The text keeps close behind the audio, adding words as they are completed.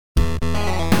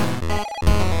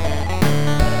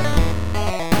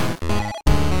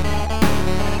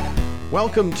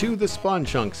Welcome to the Spawn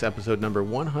Chunks, episode number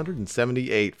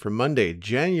 178 for Monday,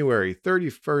 January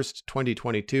 31st,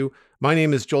 2022. My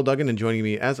name is Joel Duggan, and joining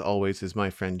me, as always, is my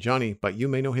friend Johnny, but you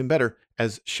may know him better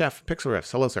as Chef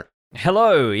Pixelriffs. Hello, sir.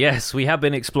 Hello, yes, we have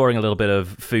been exploring a little bit of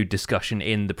food discussion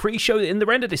in the pre-show in the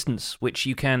render distance, which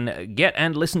you can get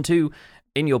and listen to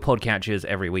in your podcatchers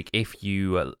every week if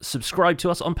you subscribe to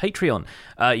us on Patreon.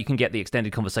 You can get the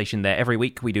extended conversation there every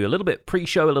week. We do a little bit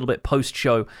pre-show, a little bit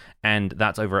post-show, and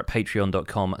that's over at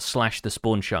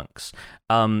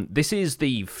patreon.com/thespawnchunks. This is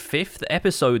the 5th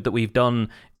episode that we've done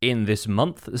in this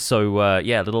month, so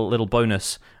little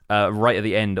bonus right at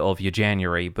the end of your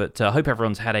January, but I hope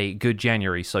everyone's had a good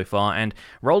January so far, and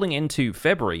rolling into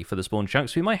February for the Spawn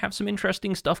Chunks, we might have some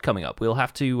interesting stuff coming up. We'll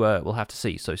have to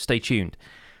see, so stay tuned.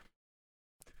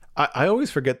 I always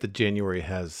forget that January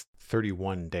has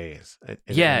 31 days.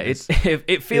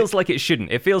 It feels like it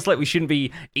shouldn't. It feels like we shouldn't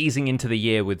be easing into the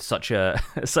year with such a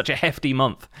hefty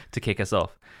month to kick us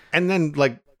off. And then,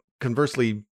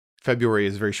 conversely, February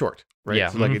is very short, right? Yeah.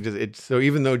 So, so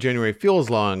even though January feels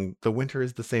long, the winter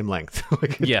is the same length.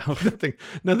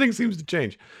 Nothing seems to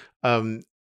change.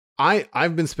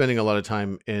 I've been spending a lot of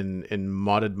time in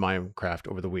modded Minecraft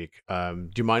over the week. Do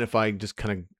you mind if I just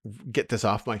kind of get this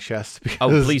off my chest? Oh,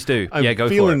 please do. Go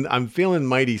for it. I'm feeling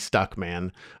mighty stuck,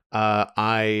 man.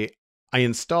 I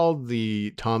installed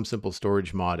the Tom Simple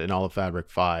storage mod in All of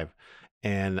Fabric 5,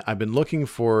 and I've been looking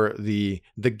for the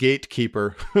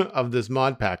gatekeeper of this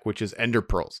mod pack, which is Ender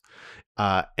Pearls.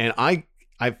 And I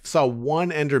saw one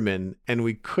Enderman, and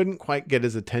we couldn't quite get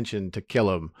his attention to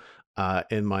kill him.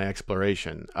 In my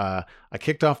exploration, I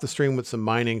kicked off the stream with some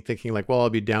mining, thinking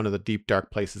I'll be down to the deep dark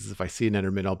places. If I see an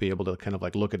Enderman, I'll be able to kind of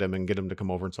look at him and get him to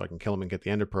come over, and so I can kill him and get the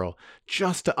Ender Pearl,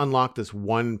 just to unlock this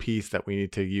one piece that we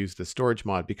need to use the storage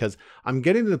mod. Because I'm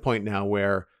getting to the point now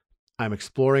where I'm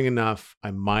exploring enough,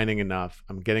 I'm mining enough,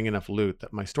 I'm getting enough loot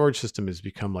that my storage system has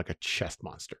become like a chest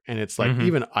monster, and it's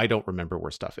even I don't remember where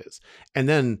stuff is. And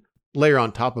then layer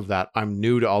on top of that, I'm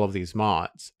new to all of these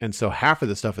mods, and so half of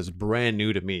the stuff is brand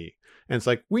new to me. And it's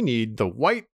we need the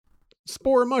white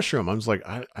spore mushroom. I'm just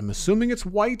I'm assuming it's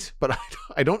white, but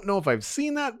I don't know if I've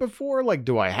seen that before.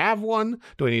 Do I have one?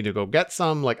 Do I need to go get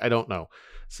some? I don't know.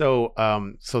 So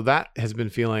that has been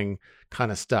feeling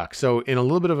kind of stuck. So in a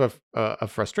little bit of a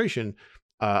frustration,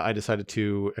 I decided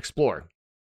to explore.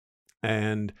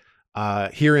 And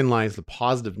herein lies the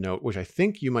positive note, which I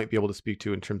think you might be able to speak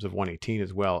to in terms of 118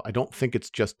 as well. I don't think it's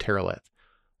just Terralith.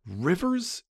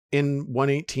 Rivers in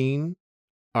 118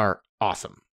 are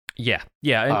awesome. Yeah,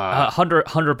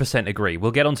 100% agree.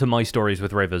 We'll get onto my stories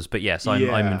with rivers, but yes, I'm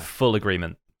in full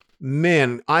agreement.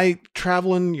 Man,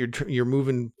 traveling, you're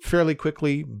moving fairly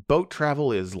quickly. Boat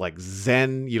travel is like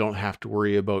zen. You don't have to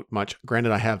worry about much.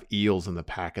 Granted, I have eels in the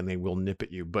pack and they will nip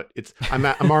at you, but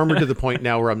I'm armored to the point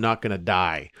now where I'm not going to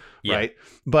die, right?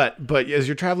 But as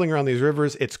you're traveling around these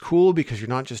rivers, it's cool because you're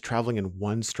not just traveling in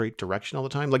one straight direction all the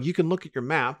time. You can look at your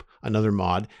map, another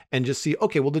mod, and just see,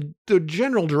 okay, well, the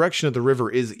general direction of the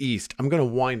river is east. I'm going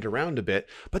to wind around a bit,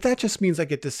 but that just means I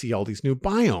get to see all these new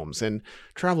biomes and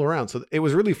travel around. So it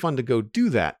was really fun to go do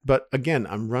that. But again,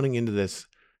 I'm running into this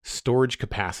storage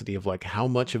capacity of how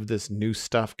much of this new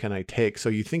stuff can I take? So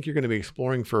you think you're going to be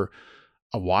exploring for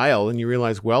a while and you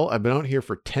realize, well, I've been out here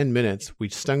for 10 minutes. We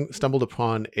stumbled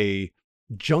upon a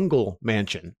jungle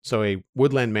mansion. So a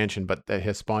woodland mansion, but that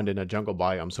has spawned in a jungle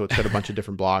biome. So it's got a bunch of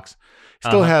different blocks.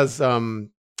 Still has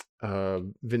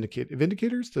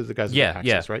vindicators, those are the guys with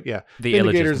access, right? Yeah. The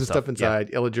vindicators and stuff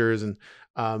inside, illagers, and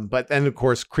but then of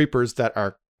course creepers that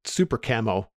are super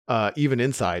camo, even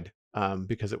inside,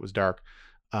 because it was dark.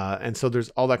 And so there's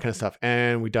all that kind of stuff.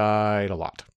 And we died a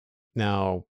lot.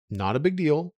 Now, not a big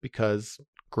deal because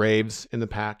graves in the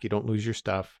pack, you don't lose your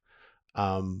stuff.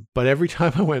 But every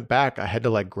time I went back, I had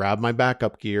to grab my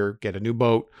backup gear, get a new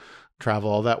boat, travel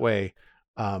all that way.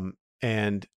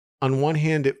 And on one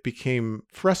hand, it became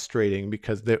frustrating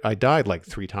because I died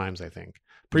 3 times, I think.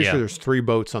 Pretty sure there's 3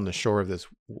 boats on the shore of this.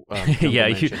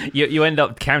 You end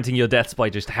up counting your deaths by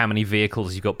just how many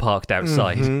vehicles you got parked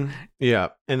outside. Mm-hmm. Yeah,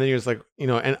 and then you're just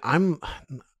and I'm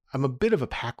a bit of a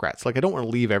pack rat. So I don't want to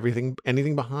leave anything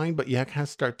behind, but you kind of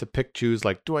start to choose.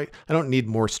 I don't need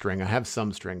more string. I have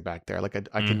some string back there. I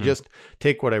can just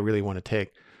take what I really want to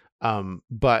take.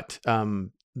 But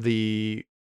the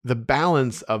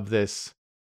balance of this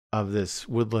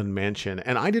woodland mansion,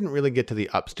 and I didn't really get to the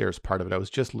upstairs part of it. I was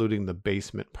just looting the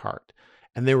basement part,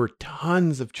 and there were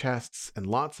tons of chests and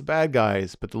lots of bad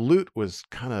guys, but the loot was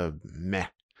kind of meh.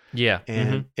 Yeah.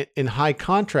 And in high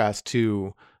contrast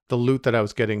to the loot that I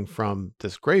was getting from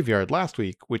this graveyard last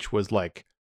week, which was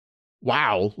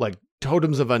wow,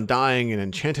 totems of undying and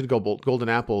enchanted golden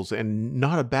apples and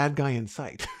not a bad guy in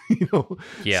sight. You know?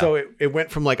 Yeah. So it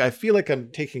went from like, I feel like I'm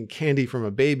taking candy from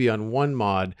a baby on one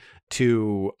mod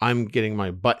to I'm getting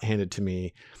my butt handed to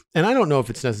me. And I don't know if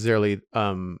it's necessarily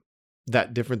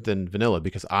that different than vanilla,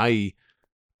 because I've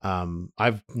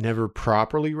never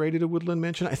properly raided a woodland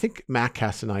mansion. I think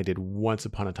Maccast and I did once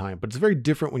upon a time, but it's very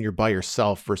different when you're by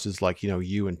yourself versus like, you know,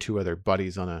 you and two other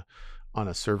buddies on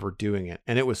a server doing it.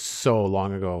 And it was so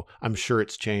long ago. I'm sure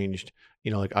it's changed.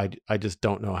 You know, like I just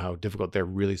don't know how difficult they're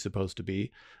really supposed to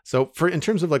be. So in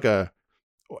terms of like at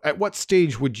what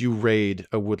stage would you raid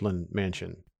a woodland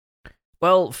mansion?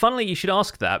 Well, funnily, you should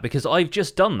ask that, because I've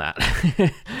just done that.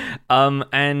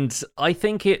 And I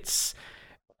think it's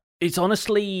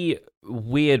honestly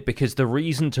weird, because the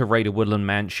reason to raid a woodland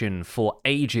mansion for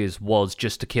ages was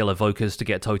just to kill evokers to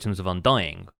get totems of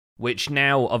undying, which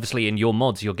now, obviously, in your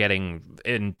mods, you're getting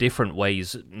in different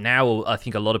ways. Now, I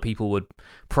think a lot of people would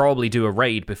probably do a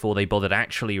raid before they bothered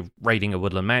actually raiding a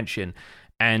woodland mansion.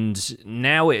 And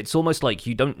now it's almost like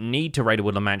you don't need to raid a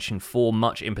woodland mansion for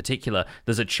much in particular.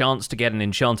 There's a chance to get an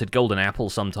enchanted golden apple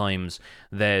sometimes.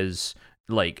 There's,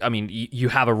 like, I mean, you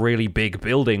have a really big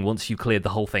building once you cleared the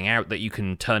whole thing out that you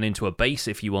can turn into a base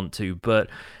if you want to, but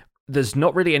there's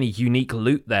not really any unique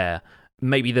loot there.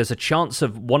 Maybe there's a chance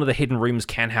of one of the hidden rooms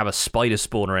can have a spider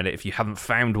spawner in it if you haven't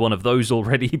found one of those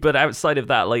already, but outside of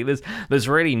that, like, there's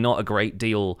really not a great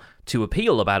deal to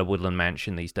appeal about a woodland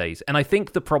mansion these days. And I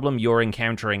think the problem you're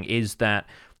encountering is that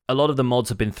a lot of the mods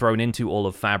have been thrown into all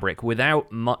of Fabric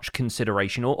without much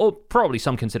consideration, or probably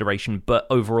some consideration, but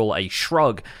overall a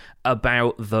shrug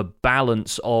about the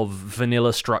balance of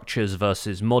vanilla structures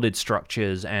versus modded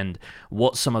structures and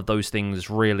what some of those things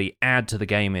really add to the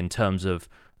game in terms of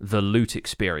the loot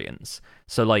experience.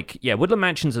 So, like, yeah, woodland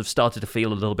mansions have started to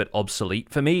feel a little bit obsolete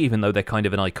for me, even though they're kind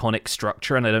of an iconic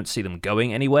structure and I don't see them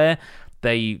going anywhere.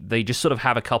 They just sort of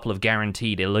have a couple of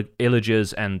guaranteed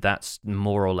illagers, and that's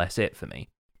more or less it for me.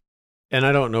 And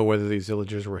I don't know whether these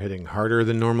illagers were hitting harder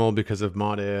than normal because of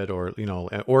modded, or, you know,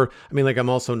 or, I mean, like, I'm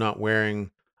also not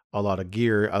wearing a lot of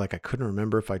gear. I couldn't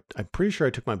remember if I'm pretty sure I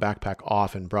took my backpack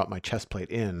off and brought my chest plate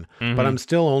in, but I'm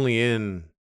still only in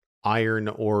iron,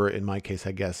 or in my case,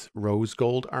 I guess, rose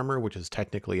gold armor, which is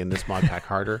technically in this mod pack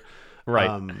harder.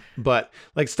 Right. But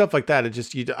like stuff like that,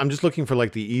 I'm just looking for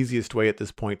like the easiest way at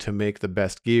this point to make the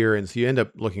best gear. And so you end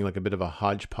up looking like a bit of a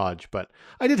hodgepodge, but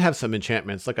I did have some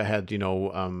enchantments. Like I had, you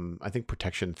know, I think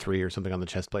protection 3 or something on the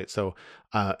chest plate. So,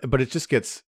 but it just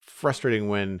gets frustrating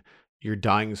when you're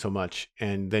dying so much,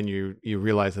 and then you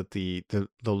realize that the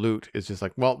loot is just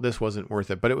like, well, this wasn't worth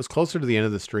it. But it was closer to the end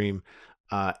of the stream,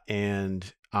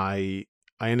 and I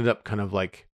ended up kind of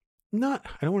like, I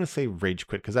don't want to say rage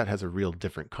quit, because that has a real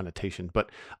different connotation, but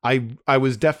I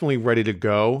was definitely ready to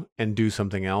go and do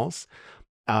something else.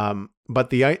 But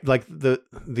the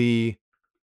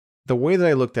way that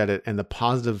I looked at it, and the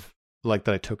positive like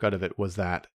that I took out of it, was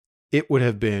that it would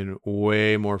have been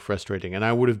way more frustrating, and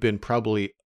I would have been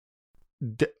probably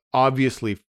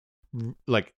obviously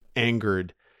like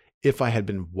angered if I had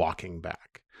been walking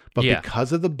back. But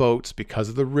because of the boats, because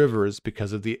of the rivers,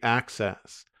 because of the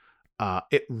access,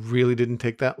 it really didn't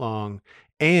take that long.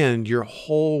 And your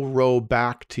whole row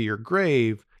back to your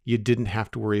grave, you didn't have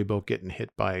to worry about getting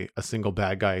hit by a single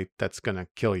bad guy that's going to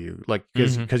kill you. Like,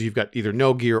 because you've got either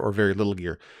no gear or very little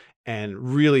gear. And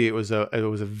really, it was a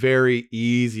very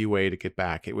easy way to get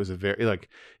back. It was a very, like,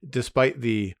 despite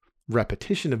the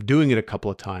repetition of doing it a couple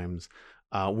of times,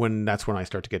 when I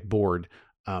start to get bored,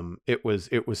 it was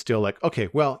still like, okay,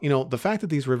 well, you know, the fact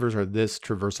that these rivers are this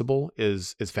traversable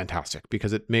is fantastic,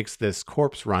 because it makes this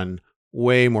corpse run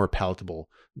way more palatable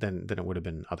than it would have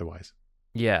been otherwise.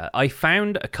 Yeah, I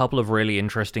found a couple of really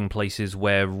interesting places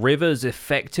where rivers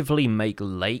effectively make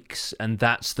lakes, and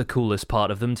that's the coolest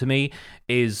part of them to me,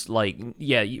 is like,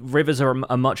 yeah, rivers are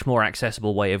a much more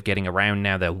accessible way of getting around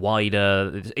now. They're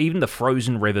wider. Even the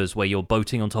frozen rivers where you're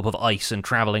boating on top of ice and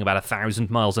traveling about 1,000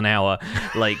 miles an hour,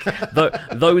 like,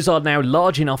 those are now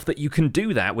large enough that you can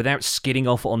do that without skidding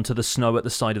off onto the snow at the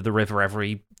side of the river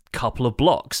every couple of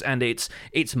blocks, and it's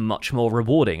much more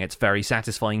rewarding. It's very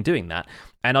satisfying doing that.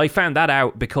 And I found that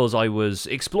out because I was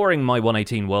exploring my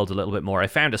 118 world a little bit more. I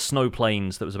found a snow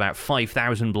plains that was about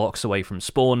 5,000 blocks away from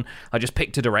spawn. I just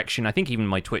picked a direction. I think even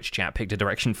my Twitch chat picked a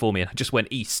direction for me, and I just went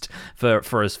east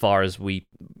for as far as we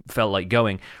felt like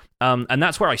going. And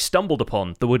that's where I stumbled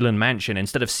upon the Woodland Mansion.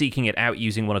 Instead of seeking it out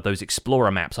using one of those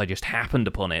explorer maps, I just happened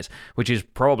upon it, which is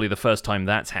probably the first time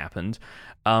that's happened.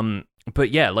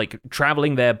 But yeah, like,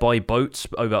 traveling there by boats,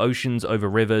 over oceans, over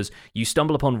rivers, you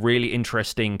stumble upon really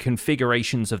interesting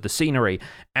configurations of the scenery,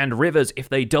 and rivers, if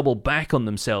they double back on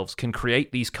themselves, can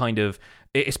create these kind of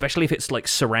especially if it's like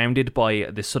surrounded by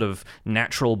this sort of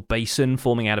natural basin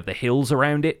forming out of the hills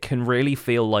around it, can really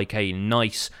feel like a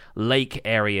nice lake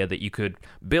area that you could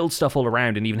build stuff all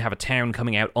around and even have a town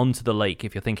coming out onto the lake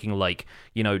if you're thinking like,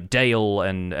 Dale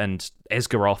and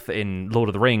Esgaroth in Lord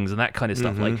of the Rings and that kind of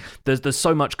stuff. Like there's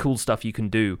so much cool stuff you can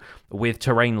do with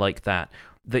terrain like that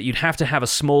you'd have to have a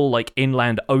small like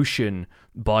inland ocean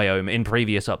biome in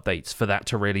previous updates for that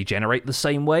to really generate the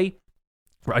same way.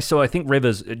 So I think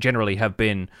rivers generally have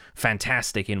been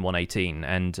fantastic in 118,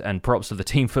 and props to the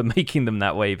team for making them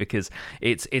that way, because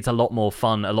it's a lot more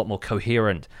fun, a lot more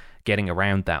coherent getting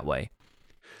around that way.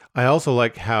 I also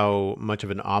like how much of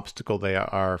an obstacle they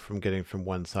are from getting from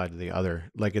one side to the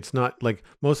other. Like, it's not like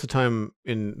most of the time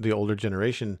in the older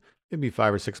generation, it'd be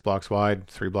 5 or 6 blocks wide,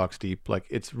 3 blocks deep. Like,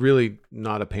 it's really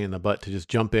not a pain in the butt to just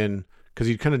jump in, because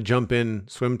you kind of jump in,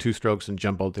 swim 2 strokes, and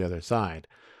jump out the other side.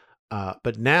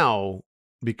 But now,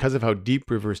 because of how deep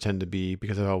rivers tend to be,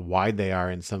 because of how wide they are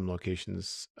in some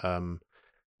locations,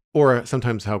 or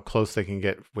sometimes how close they can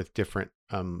get with different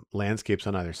landscapes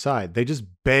on either side, they just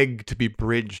beg to be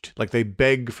bridged. Like, they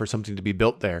beg for something to be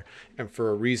built there and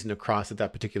for a reason to cross at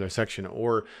that particular section,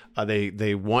 or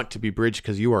they want to be bridged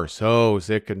because you are so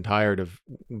sick and tired of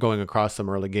going across some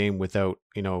early game without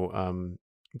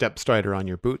depth strider on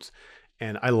your boots.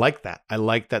 And I like that. I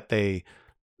like that they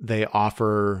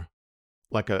offer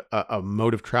like a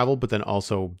mode of travel, but then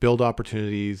also build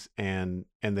opportunities, and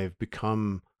they've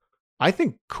become, I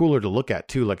think, cooler to look at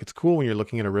too. Like, it's cool when you're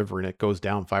looking at a river and it goes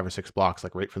down 5 or 6 blocks,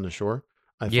 like right from the shore.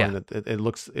 I find that it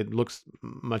looks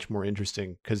much more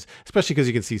interesting, especially because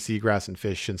you can see seagrass and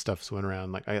fish and stuff swimming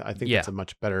around. Like, I think it's a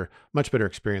much better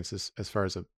experience as far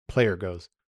as a player goes.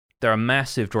 There are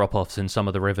massive drop-offs in some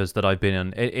of the rivers that I've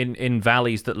been in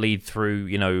valleys that lead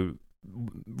through,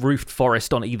 roofed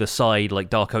forest on either side,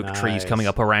 like dark oak trees coming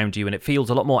up around you, and it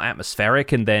feels a lot more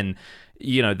atmospheric. And then,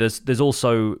 there's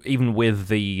also, even with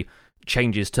the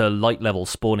changes to light level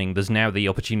spawning, there's now the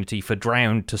opportunity for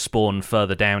drowned to spawn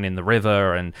further down in the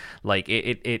river, and like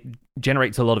it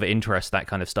generates a lot of interest, that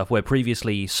kind of stuff, where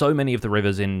previously so many of the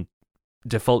rivers in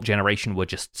default generation were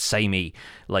just samey.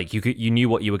 Like, you knew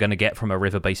what you were going to get from a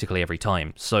river basically every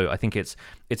time. So I think it's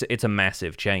a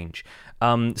massive change.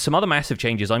 Some other massive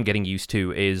changes I'm getting used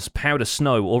to is powder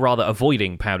snow, or rather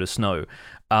avoiding powder snow.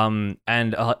 And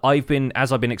I've been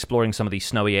exploring some of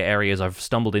these snowier areas, I've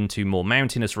stumbled into more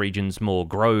mountainous regions, more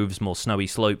groves, more snowy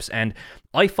slopes, and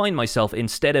I find myself,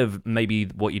 instead of maybe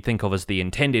what you'd think of as the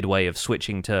intended way of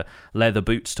switching to leather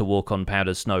boots to walk on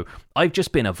powdered snow, I've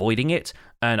just been avoiding it,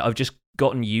 and I've just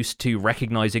gotten used to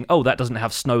recognizing, oh, that doesn't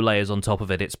have snow layers on top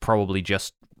of it, it's probably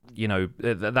just,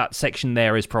 that section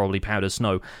there is probably powdered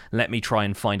snow, let me try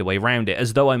and find a way around it,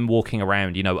 as though I'm walking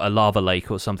around, a lava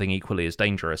lake or something equally as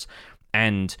dangerous.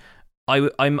 And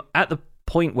I'm at the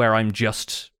point where I'm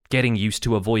just getting used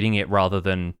to avoiding it rather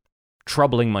than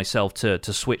troubling myself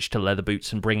to switch to leather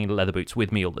boots and bringing leather boots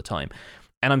with me all the time.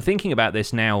 And I'm thinking about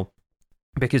this now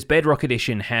because Bedrock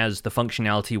Edition has the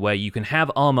functionality where you can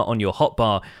have armor on your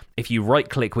hotbar. If you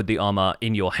right-click with the armor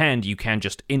in your hand, you can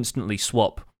just instantly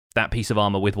swap that piece of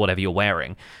armor with whatever you're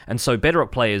wearing. And so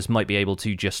Bedrock players might be able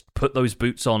to just put those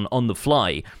boots on the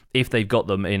fly if they've got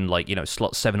them in, like,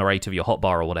 slot 7 or 8 of your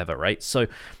hotbar or whatever, right? So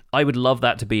I would love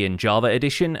that to be in Java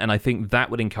Edition, and I think that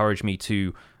would encourage me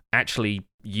to actually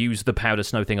use the powder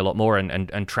snow thing a lot more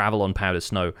and travel on powder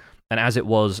snow. And as it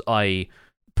was, I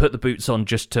put the boots on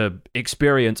just to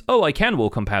experience, oh, I can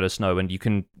walk on powder snow, and you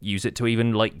can use it to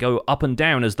even like go up and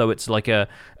down as though it's like a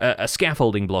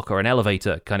scaffolding block or an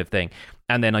elevator kind of thing.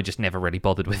 And then I just never really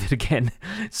bothered with it again.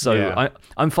 So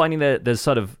I'm finding that there's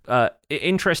sort of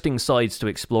interesting sides to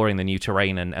exploring the new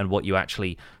terrain and what you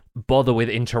actually bother with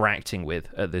interacting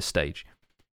with at this stage.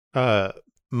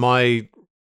 My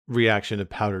reaction to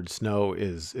powdered snow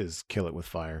is kill it with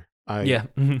fire.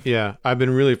 Yeah, I've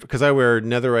been really, because I wear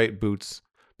netherite boots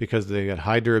because they got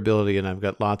high durability, and I've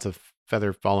got lots of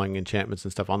feather falling enchantments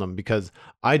and stuff on them, because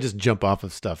I just jump off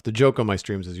of stuff. The joke on my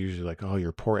streams is usually like, oh,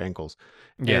 your poor ankles.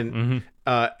 And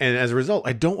as a result,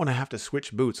 I don't want to have to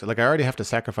switch boots. Like, I already have to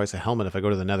sacrifice a helmet if I go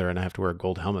to the nether, and I have to wear a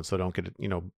gold helmet so I don't get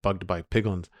bugged by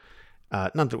piglins.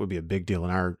 Not that it would be a big deal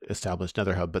in our established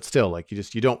nether hub, but still, like,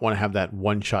 you don't want to have that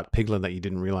one-shot piglin that you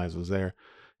didn't realize was there.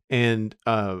 And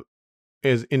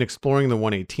as in exploring the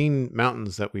 118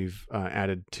 mountains that we've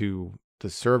added to the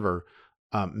server,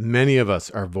 many of us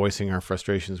are voicing our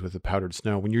frustrations with the powdered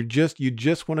snow. When you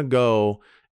just want to go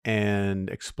and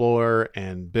explore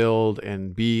and build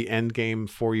and be end game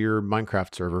for your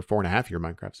Minecraft server, 4.5 year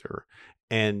Minecraft server,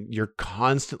 and you're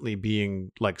constantly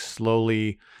being like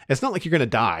slowly, it's not like you're going to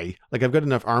die. Like I've got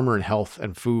enough armor and health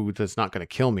and food that's not going to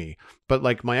kill me, but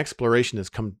like my exploration it's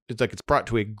like it's brought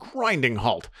to a grinding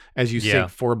halt as you sink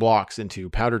 4 blocks into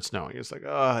powdered snow. You're just like,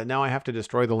 oh, now I have to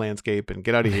destroy the landscape and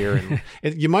get out of here.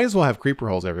 And you might as well have creeper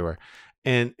holes everywhere.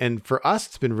 And for us,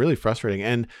 it's been really frustrating.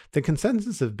 And the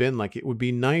consensus have been like, it would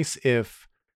be nice if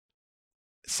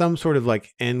some sort of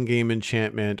like end game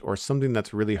enchantment or something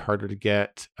that's really harder to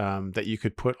get, that you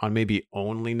could put on maybe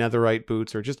only netherite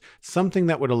boots, or just something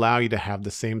that would allow you to have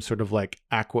the same sort of like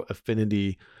aqua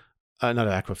affinity, not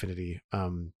aqua affinity,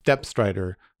 depth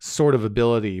strider sort of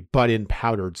ability, but in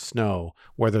powdered snow,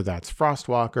 whether that's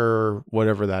Frostwalker,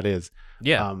 whatever that is,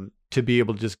 to be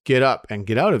able to just get up and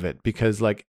get out of it. Because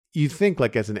like, you think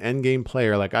like as an end game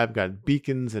player, like I've got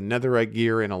beacons and netherite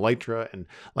gear and elytra, and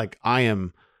like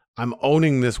I'm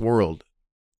owning this world,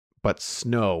 but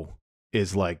snow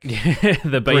is like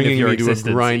the bane of your existence,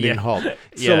 to a grinding halt.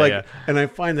 So and I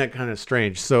find that kind of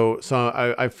strange. So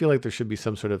I feel like there should be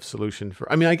some sort of solution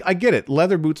for. I mean, I get it.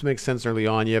 Leather boots make sense early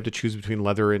on. You have to choose between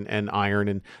leather and iron,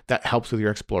 and that helps with your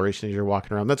exploration as you're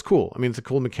walking around. That's cool. I mean, it's a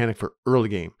cool mechanic for early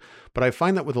game. But I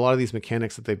find that with a lot of these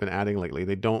mechanics that they've been adding lately,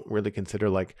 they don't really consider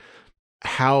like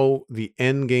how the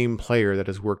end game player that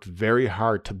has worked very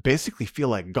hard to basically feel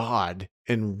like God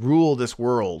and rule this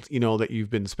world, that you've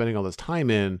been spending all this time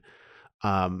in,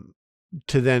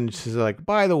 to then just like,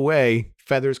 by the way,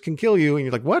 feathers can kill you. And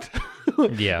you're like, what?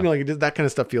 Yeah. Like that kind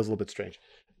of stuff feels a little bit strange.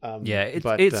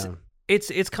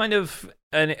 It's kind of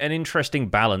an interesting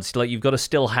balance. Like, you've got to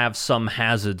still have some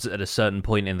hazards at a certain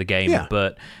point in the game,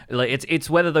 but like it's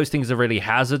whether those things are really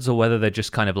hazards or whether they're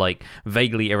just kind of like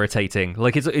vaguely irritating.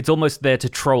 Like it's almost there to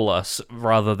troll us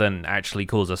rather than actually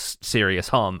cause us serious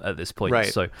harm at this point.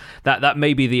 Right. So that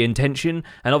may be the intention.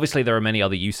 And obviously there are many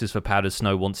other uses for powdered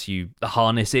snow once you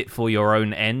harness it for your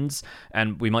own ends.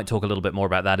 And we might talk a little bit more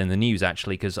about that in the news,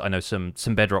 actually, because I know some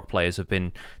Bedrock players have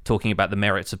been talking about the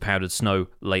merits of powdered snow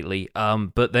lately.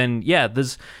 But then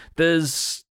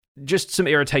there's just some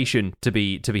irritation to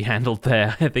be handled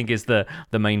there, I think, is the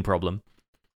main problem.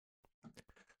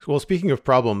 Well, speaking of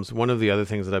problems, one of the other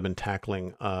things that I've been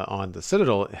tackling on the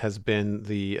Citadel has been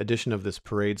the addition of this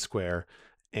parade square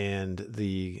and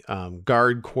the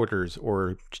guard quarters,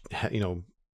 or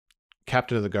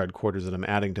captain of the guard quarters, that I'm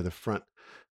adding to the front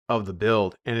of the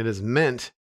build. And it has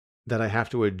meant that I have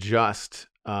to adjust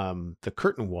the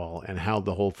curtain wall and how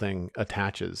the whole thing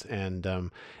attaches,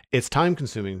 and it's time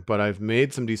consuming, but I've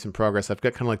made some decent progress. I've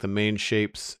got kind of like the main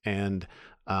shapes and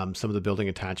some of the building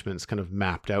attachments kind of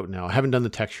mapped out now. I haven't done the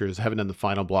textures, I haven't done the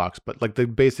final blocks, but like the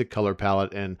basic color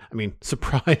palette, and I mean,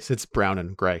 surprise, it's brown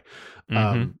and gray,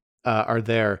 are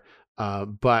there.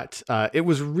 But it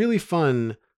was really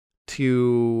fun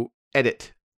to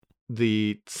edit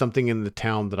something in the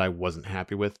town that I wasn't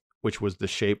happy with, which was the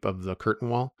shape of the curtain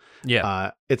wall.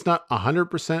 Yeah. It's not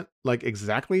 100% like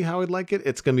exactly how I'd like it.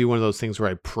 It's going to be one of those things where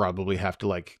I probably have to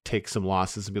like take some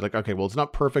losses and be like, okay, well, it's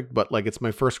not perfect, but like it's my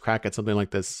first crack at something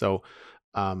like this. So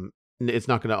it's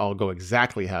not going to all go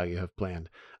exactly how you have planned.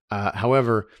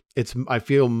 However, I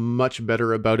feel much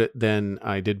better about it than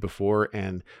I did before,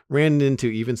 and ran into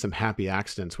even some happy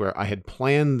accidents where I had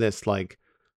planned this like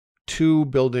 2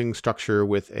 building structure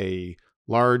with a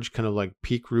large kind of like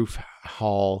peak roof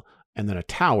hall and then a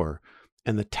tower,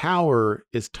 and the tower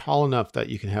is tall enough that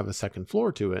you can have a second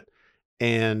floor to it,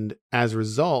 and as a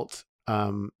result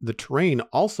the terrain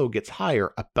also gets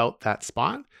higher about that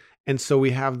spot, and so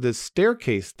we have this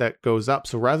staircase that goes up.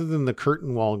 So rather than the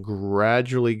curtain wall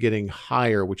gradually getting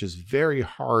higher, which is very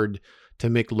hard to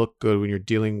make look good when you're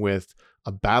dealing with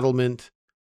a battlement,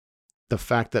 the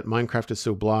fact that Minecraft is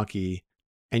so blocky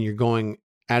and you're going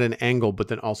at an angle, but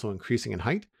then also increasing in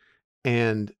height.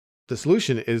 And the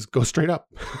solution is go straight up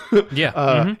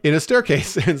in a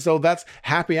staircase. And so that's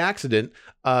happy accident.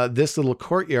 This little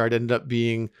courtyard ended up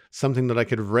being something that I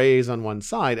could raise on one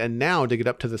side. And now to get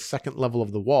up to the second level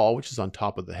of the wall, which is on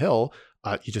top of the hill,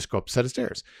 you just go up a set of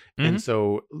stairs. And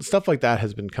so stuff like that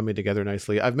has been coming together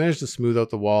nicely. I've managed to smooth out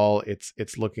the wall.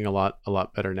 It's looking a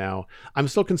lot better now. I'm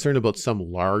still concerned about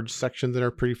some large sections that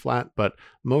are pretty flat, but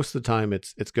most of the time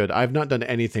it's good. I've not done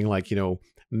anything like,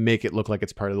 make it look like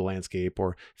it's part of the landscape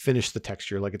or finish the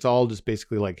texture. Like it's all just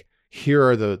basically like, here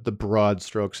are the broad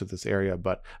strokes of this area,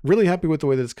 but really happy with the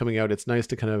way that it's coming out. It's nice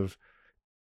to kind of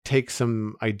take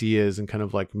some ideas and kind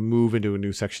of like move into a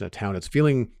new section of town.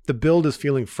 The build is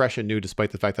feeling fresh and new,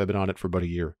 despite the fact that I've been on it for about a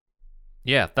year.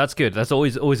 Yeah, that's good. That's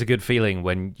always a good feeling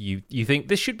when you think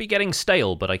this should be getting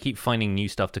stale, but I keep finding new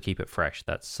stuff to keep it fresh.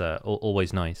 That's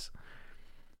always nice.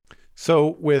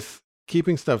 So with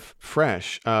keeping stuff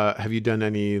fresh, have you done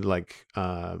any like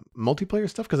multiplayer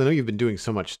stuff? Because I know you've been doing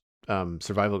so much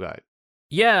survival guide.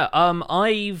 Yeah,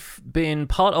 I've been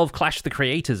part of Clash of the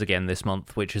Creators again this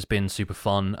month, which has been super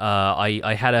fun.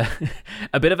 I had a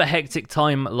a bit of a hectic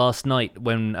time last night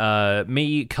when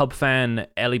me, Cubfan,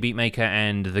 Ellie Beatmaker,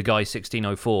 and the guy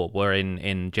 1604 were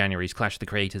in January's Clash of the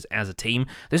Creators as a team.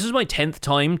 This was my 10th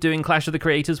time doing Clash of the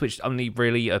Creators, which only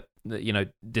really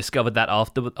discovered that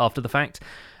after the fact.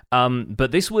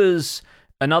 But this was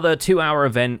another 2-hour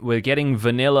event. We're getting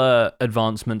vanilla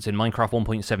advancements in Minecraft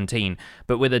 1.17,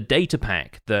 but with a data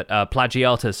pack that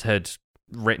Plagiatus had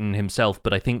written himself,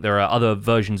 but I think there are other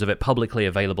versions of it publicly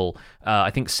available.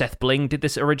 I think Seth Bling did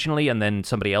this originally, and then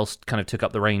somebody else kind of took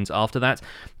up the reins after that.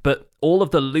 But all of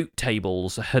the loot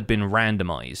tables had been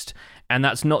randomized, and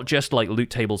that's not just like loot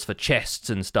tables for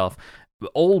chests and stuff.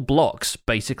 All blocks,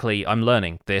 basically, I'm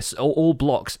learning this, all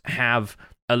blocks have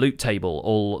a loot table.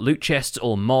 All loot chests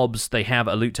or mobs, they have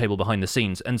a loot table behind the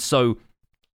scenes. And so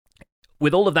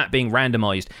with all of that being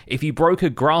randomized, if you broke a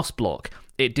grass block,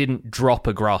 it didn't drop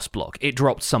a grass block, it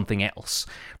dropped something else.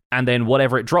 And then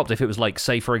whatever it dropped, if it was like,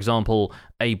 say, for example,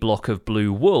 a block of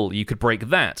blue wool, you could break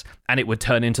that and it would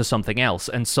turn into something else.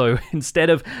 And so instead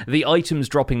of the items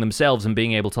dropping themselves and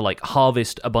being able to like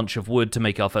harvest a bunch of wood to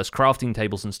make our first crafting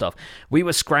tables and stuff, we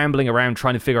were scrambling around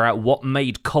trying to figure out what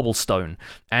made cobblestone.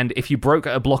 And if you broke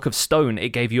a block of stone, it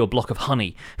gave you a block of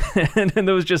honey. And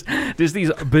there was there's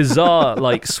these bizarre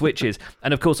like switches.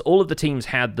 And of course, all of the teams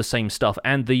had the same stuff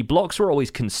and the blocks were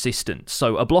always consistent.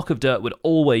 So a block of dirt would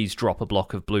always drop a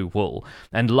block of blue wool,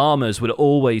 and llamas would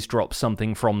always drop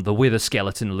something from the wither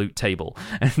skeleton loot table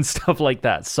and stuff like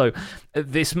that. So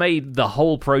this made the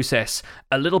whole process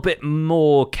a little bit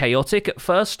more chaotic at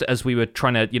first as we were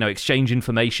trying to, exchange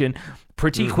information.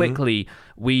 Pretty quickly,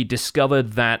 we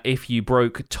discovered that if you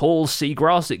broke tall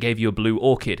seagrass, it gave you a blue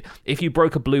orchid. If you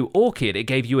broke a blue orchid, it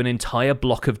gave you an entire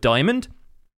block of diamond.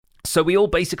 So we all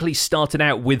basically started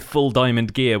out with full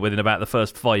diamond gear within about the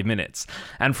first 5 minutes.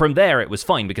 And from there, it was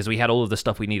fine because we had all of the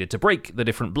stuff we needed to break the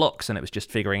different blocks, and it was just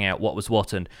figuring out what was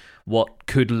what and what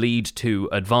could lead to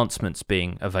advancements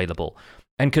being available.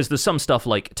 And because there's some stuff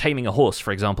like taming a horse,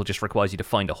 for example, just requires you to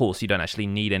find a horse. You don't actually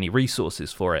need any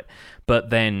resources for it.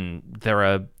 But then there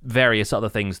are various other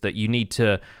things that you need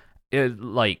to,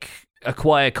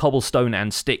 acquire cobblestone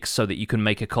and sticks so that you can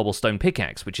make a cobblestone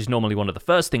pickaxe, which is normally one of the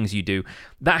first things you do.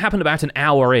 That happened about an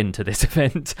hour into this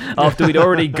event after we'd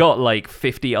already got like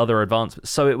 50 other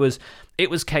advancements. So it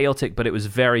was chaotic, but it was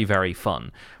very, very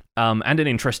fun. And an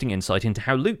interesting insight into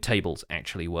how loot tables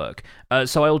actually work.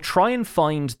 So I'll try and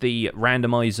find the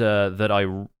randomizer that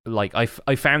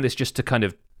I found this just to kind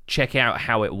of check out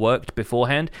how it worked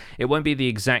beforehand. It won't be the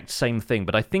exact same thing,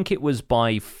 but I think it was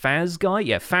by Fazguy.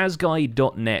 Yeah,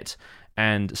 fazguy.net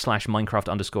and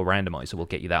 /Minecraft_randomizer will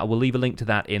get you that. I will leave a link to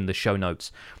that in the show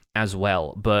notes as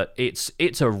well. But it's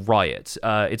a riot.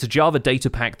 It's a Java data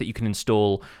pack that you can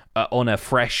install on a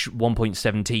fresh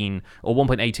 1.17 or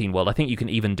 1.18 world. I think you can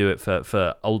even do it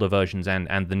for older versions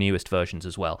and the newest versions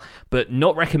as well. But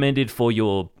not recommended for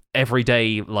your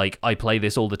everyday, like, I play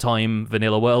this all the time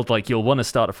vanilla world. Like, you'll want to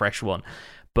start a fresh one.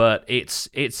 But it's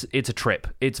a trip.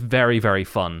 It's very, very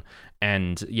fun.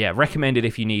 And yeah, recommended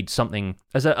if you need something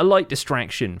as a light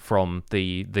distraction from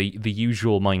the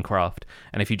usual Minecraft,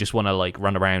 and if you just want to like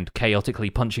run around chaotically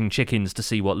punching chickens to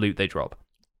see what loot they drop.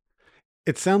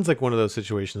 It sounds like one of those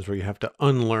situations where you have to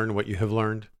unlearn what you have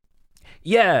learned.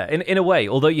 Yeah, in a way,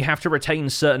 although you have to retain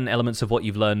certain elements of what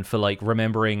you've learned for like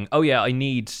remembering, oh yeah, I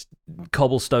need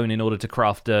cobblestone in order to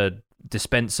craft a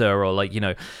dispenser, or like,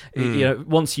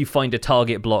 once you find a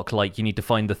target block, like you need to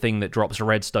find the thing that drops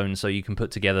redstone so you can put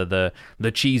together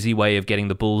the cheesy way of getting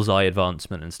the bullseye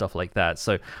advancement and stuff like that.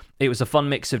 So it was a fun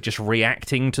mix of just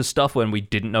reacting to stuff when we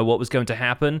didn't know what was going to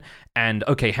happen, and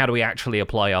okay, how do we actually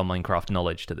apply our Minecraft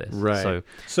knowledge to this? Right.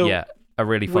 So yeah, a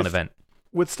really fun event.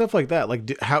 With stuff like that,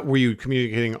 like, how were you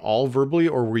communicating all verbally,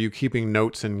 or were you keeping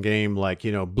notes in game, like,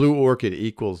 blue orchid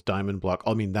equals diamond block?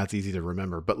 I mean, that's easy to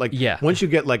remember, but like, yeah, once you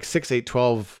get like 6, 8,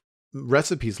 12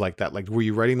 recipes like that, like, were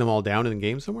you writing them all down in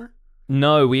game somewhere?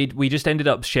 No, we just ended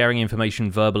up sharing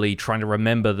information verbally, trying to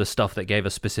remember the stuff that gave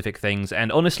us specific things.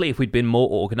 And honestly, if we'd been more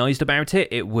organized about it,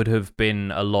 it would have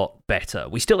been a lot better.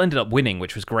 We still ended up winning,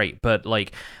 which was great. But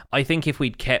like, I think if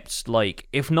we'd kept like,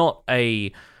 if not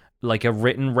a like a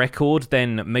written record,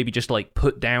 then maybe just like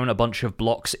put down a bunch of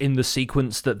blocks in the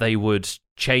sequence that they would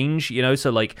change, you know? So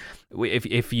like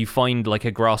if you find like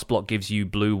a grass block gives you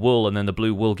blue wool, and then the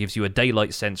blue wool gives you a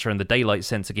daylight sensor, and the daylight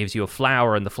sensor gives you a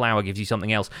flower, and the flower gives you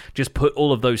something else, just put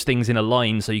all of those things in a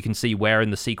line so you can see where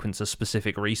in the sequence a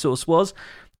specific resource was.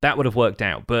 That would have worked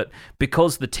out. But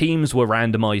because the teams were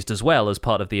randomized as well as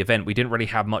part of the event, we didn't really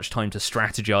have much time to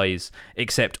strategize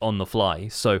except on the fly.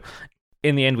 So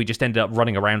in the end, we just ended up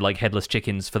running around like headless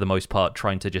chickens for the most part,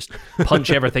 trying to just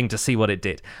punch everything to see what it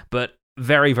did. But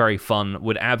very, very fun.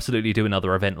 Would absolutely do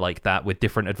another event like that with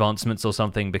different advancements or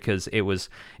something, because it was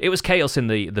chaos in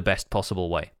the best possible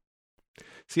way.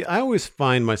 See, I always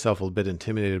find myself a bit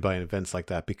intimidated by events like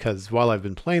that, because while I've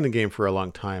been playing the game for a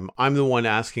long time, I'm the one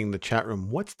asking the chat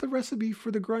room, what's the recipe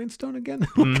for the grindstone again?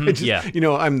 Yeah. You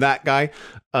know, I'm that guy.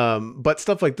 But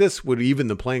stuff like this would even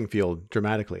the playing field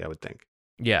dramatically, I would think.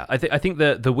 Yeah, I think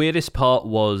the weirdest part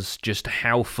was just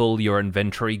how full your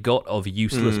inventory got of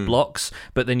useless blocks,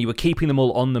 but then you were keeping them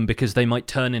all on them because they might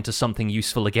turn into something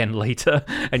useful again later,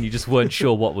 and you just weren't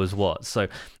sure what was what. So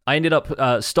I ended up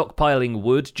stockpiling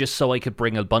wood just so I could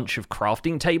bring a bunch of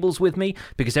crafting tables with me,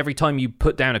 because every time you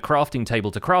put down a crafting table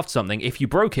to craft something, if you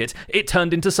broke it, it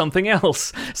turned into something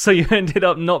else. So you ended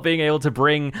up not being able to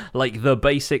bring like the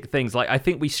basic things. Like I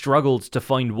think we struggled to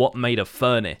find what made a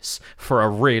furnace for a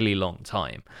really long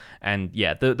time. And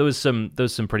yeah, there was some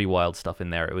pretty wild stuff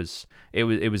in there. It was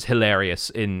hilarious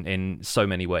in so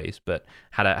many ways, but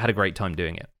had a great time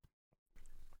doing it.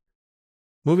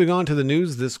 Moving on to the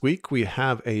news this week, we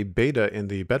have a beta in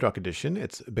the Bedrock edition.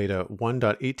 It's beta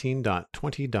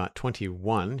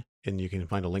 1.18.20.21, and you can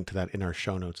find a link to that in our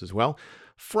show notes as well.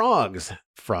 Frogs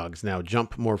now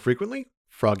jump more frequently.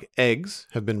 Frog eggs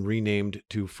have been renamed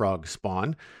to frog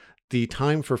spawn. The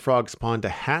time for frog spawn to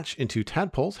hatch into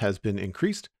tadpoles has been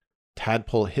increased.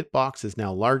 Tadpole hitbox is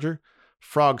now larger.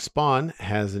 Frog spawn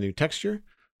has a new texture.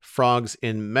 Frogs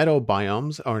in meadow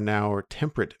biomes are now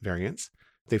temperate variants.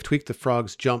 They've tweaked the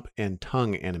frog's jump and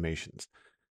tongue animations.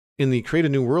 In the Create a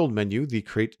New World menu, the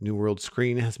Create New World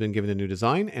screen has been given a new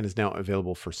design and is now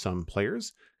available for some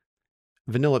players.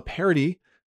 Vanilla parity,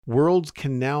 worlds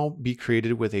can now be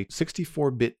created with a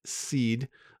 64-bit seed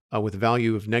with a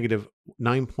value of negative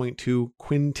 9.2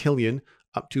 quintillion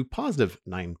up to positive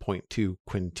 9.2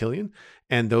 quintillion,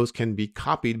 and those can be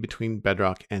copied between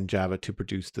Bedrock and Java to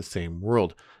produce the same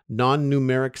world.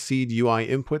 Non-numeric seed UI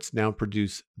inputs now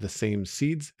produce the same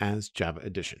seeds as Java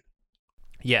Edition.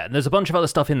 Yeah, and there's a bunch of other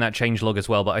stuff in that changelog as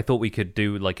well, but I thought we could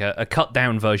do like a cut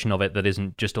down version of it that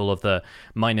isn't just all of the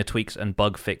minor tweaks and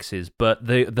bug fixes. But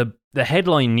the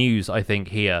headline news, I think,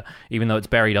 here, even though it's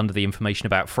buried under the information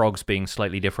about frogs being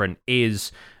slightly different,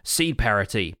 is seed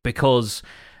parity. Because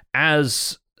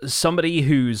as somebody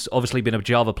who's obviously been a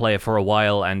Java player for a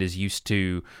while and is used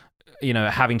to, you know,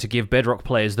 having to give Bedrock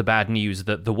players the bad news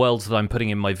that the worlds that I'm putting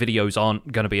in my videos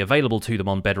aren't going to be available to them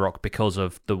on Bedrock because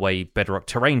of the way Bedrock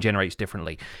terrain generates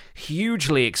differently.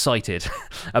 Hugely excited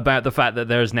about the fact that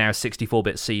there is now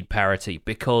 64-bit seed parity,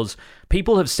 because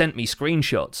people have sent me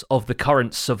screenshots of the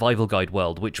current survival guide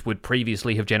world, which would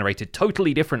previously have generated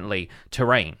totally differently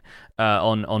terrain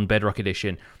on Bedrock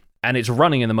Edition. And it's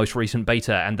running in the most recent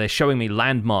beta, and they're showing me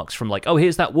landmarks from like, oh,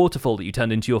 here's that waterfall that you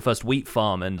turned into your first wheat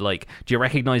farm, and like, do you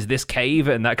recognize this cave,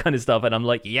 and that kind of stuff. And I'm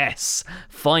like, yes,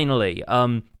 finally.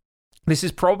 This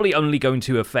is probably only going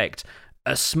to affect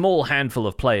a small handful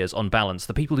of players on balance,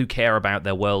 the people who care about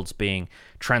their worlds being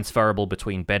transferable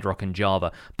between Bedrock and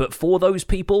Java. But for those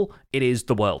people, it is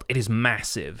the world. It is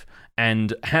massive.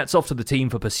 And hats off to the team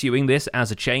for pursuing this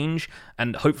as a change,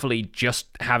 and hopefully just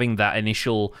having that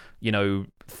initial,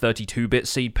 32-bit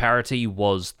seed parity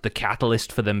was the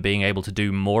catalyst for them being able to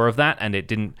do more of that, and it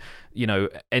didn't,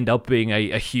 end up being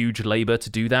a huge labor to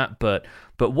do that. But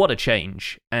what a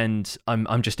change. And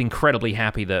I'm just incredibly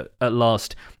happy that at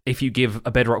last, if you give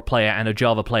a Bedrock player and a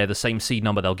Java player the same seed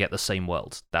number, they'll get the same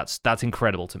worlds. That's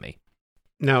incredible to me.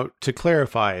 Now, to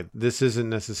clarify, this isn't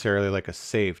necessarily like a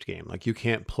saved game. Like, you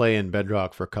can't play in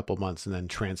Bedrock for a couple months and then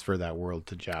transfer that world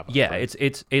to Java. Yeah, right?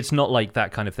 it's not like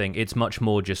that kind of thing. It's much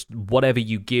more just whatever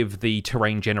you give the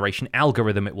terrain generation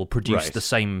algorithm, it will produce the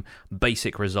same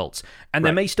basic results. And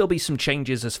there may still be some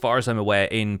changes, as far as I'm aware,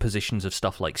 in positions of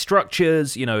stuff like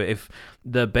structures. If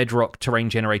the Bedrock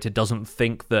terrain generator doesn't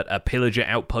think that a pillager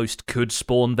outpost could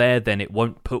spawn there, then it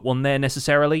won't put one there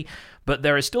necessarily. But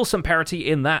there is still some parity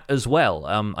in that as well.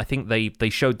 I think they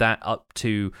showed that up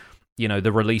to,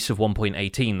 the release of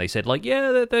 1.18. They said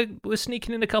we're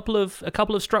sneaking in a couple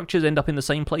of structures end up in the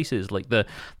same places. Like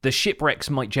the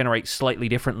shipwrecks might generate slightly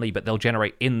differently, but they'll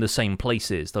generate in the same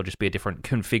places. They'll just be a different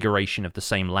configuration of the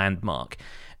same landmark.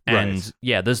 And Right.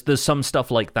 yeah, there's some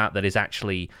stuff like that is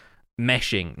actually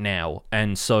meshing now.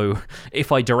 And so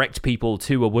if I direct people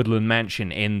to a woodland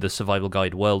mansion in the Survival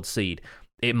Guide World Seed,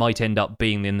 it might end up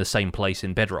being in the same place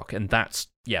in Bedrock. And that's,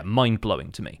 yeah,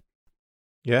 mind-blowing to me.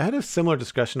 Yeah, I had a similar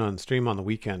discussion on stream on the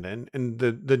weekend, and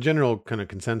the general kind of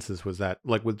consensus was that,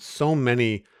 like, with so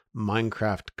many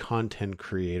Minecraft content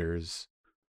creators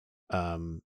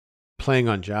um playing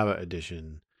on Java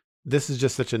Edition, this is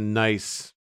just such a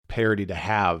nice parody to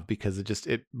have, because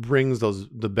it brings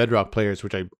the Bedrock players,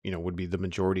 which would be the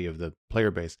majority of the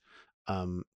player base,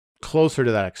 um closer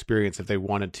to that experience if they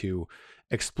wanted to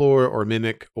explore or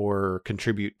mimic or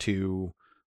contribute to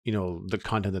the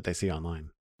content that they see online.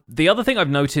 The other thing I've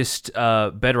noticed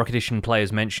Bedrock Edition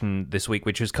players mention this week,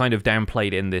 which was kind of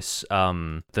downplayed in this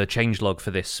the changelog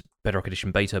for this Bedrock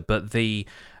Edition beta, but the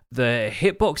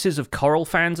hitboxes of coral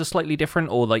fans are slightly different,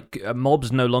 or like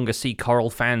mobs no longer see coral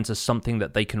fans as something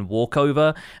that they can walk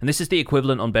over, and this is the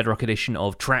equivalent on Bedrock Edition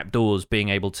of trapdoors being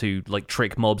able to like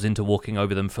trick mobs into walking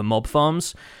over them for mob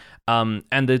farms. And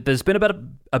there's been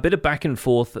a bit of back and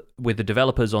forth with the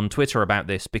developers on Twitter about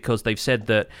this, because they've said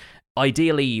that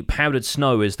ideally powdered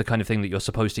snow is the kind of thing that you're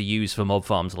supposed to use for mob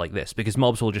farms like this, because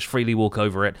mobs will just freely walk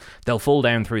over it, they'll fall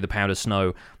down through the powdered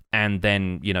snow, and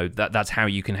then that's how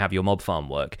you can have your mob farm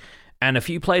work. And a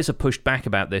few players have pushed back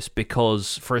about this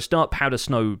because, for a start, powder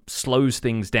snow slows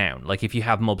things down. Like, if you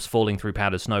have mobs falling through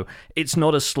powder snow, it's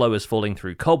not as slow as falling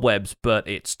through cobwebs, but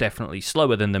it's definitely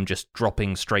slower than them just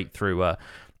dropping straight through a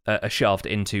shaft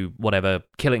into whatever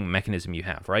killing mechanism you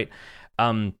have, right?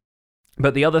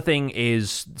 But the other thing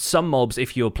is, some mobs,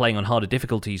 if you're playing on harder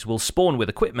difficulties, will spawn with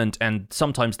equipment, and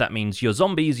sometimes that means your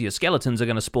zombies, your skeletons are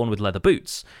going to spawn with leather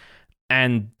boots.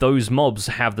 And those mobs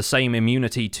have the same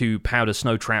immunity to powder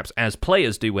snow traps as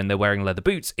players do when they're wearing leather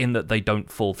boots, in that they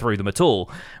don't fall through them at all,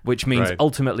 which means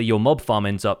ultimately your mob farm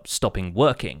ends up stopping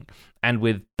working. And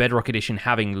with Bedrock Edition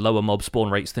having lower mob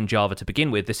spawn rates than Java to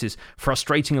begin with, this is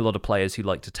frustrating a lot of players who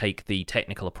like to take the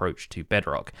technical approach to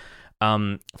Bedrock.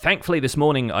 Thankfully, this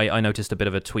morning I noticed a bit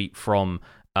of a tweet from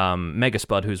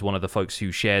Megaspud, who's one of the folks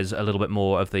who shares a little bit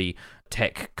more of the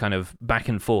tech kind of back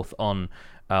and forth on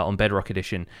Bedrock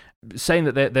Edition, saying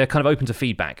that they're kind of open to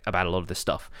feedback about a lot of this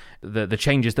stuff. The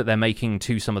changes that they're making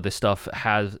to some of this stuff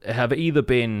have either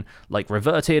been like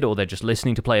reverted, or they're just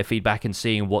listening to player feedback and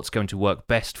seeing what's going to work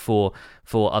best for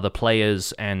other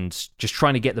players, and just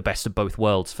trying to get the best of both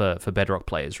worlds for Bedrock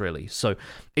players, really. So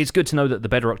it's good to know that the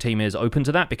Bedrock team is open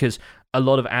to that, because a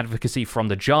lot of advocacy from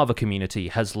the Java community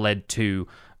has led to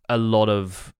a lot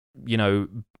of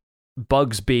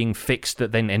bugs being fixed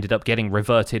that then ended up getting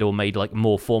reverted or made like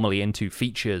more formally into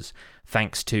features,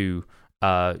 thanks to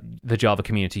the Java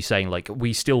community saying, like,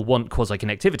 we still want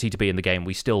quasi-connectivity to be in the game,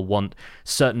 we still want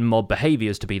certain mob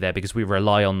behaviors to be there because we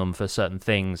rely on them for certain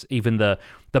things. Even the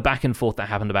back and forth that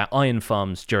happened about iron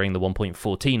farms during the 1.14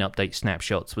 update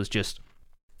snapshots was just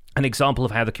an example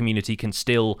of how the community can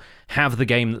still have the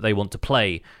game that they want to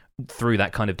play through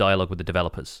that kind of dialogue with the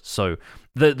developers. So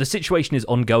the situation is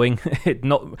ongoing.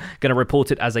 Not going to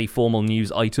report it as a formal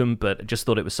news item, but just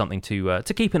thought it was something to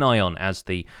keep an eye on as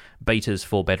the betas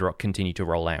for Bedrock continue to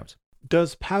roll out.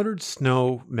 Does powdered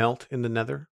snow melt in the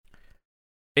Nether?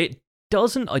 It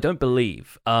doesn't, I don't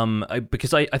believe,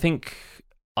 because I think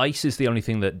ice is the only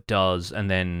thing that does, and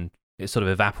then it sort of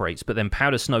evaporates, but then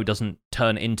powder snow doesn't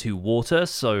turn into water,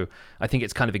 so I think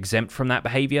it's kind of exempt from that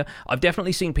behavior. I've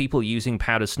definitely seen people using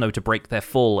powder snow to break their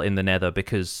fall in the Nether,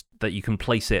 because that you can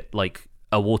place it like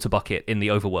a water bucket in the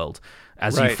overworld.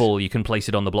 As you fall, you can place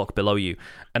it on the block below you.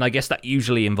 And I guess that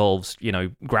usually involves,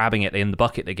 grabbing it in the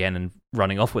bucket again and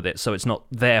running off with it, so it's not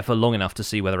there for long enough to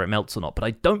see whether it melts or not. But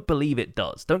I don't believe it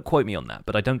does. Don't quote me on that,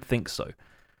 but I don't think so.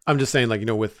 I'm just saying, like,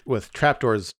 with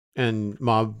trapdoors and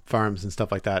mob farms and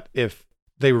stuff like that, if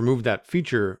they removed that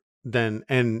feature, then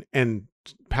and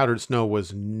powdered snow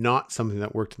was not something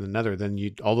that worked in the Nether, then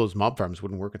all those mob farms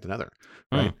wouldn't work at the Nether,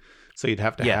 right? So you'd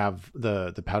have to have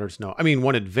the powdered snow. I mean,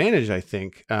 one advantage, I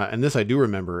think, and this I do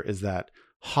remember, is that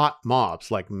hot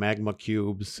mobs like magma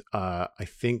cubes, I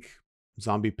think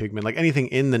zombie pigmen, like anything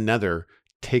in the Nether,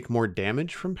 take more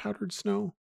damage from powdered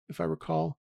snow, if I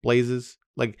recall. Blazes.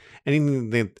 Like anything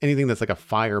that's like a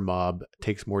fire mob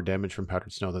takes more damage from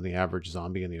powdered snow than the average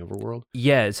zombie in the overworld.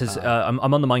 Yeah, it says I'm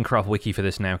on the Minecraft wiki for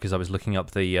this now, because I was looking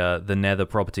up the Nether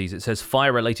properties. It says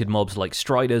fire-related mobs like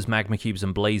striders, magma cubes,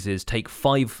 and blazes take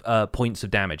 5 points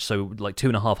of damage, so like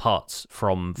 2.5 hearts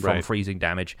from freezing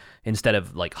damage, instead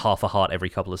of like half a heart every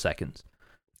couple of seconds.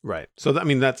 Right. So I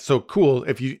mean, that's so cool.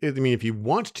 If you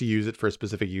want to use it for a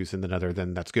specific use in the Nether,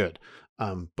 then that's good.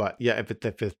 But yeah, if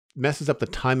it messes up the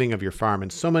timing of your farm,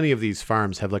 and so many of these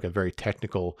farms have like a very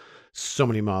technical, so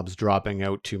many mobs dropping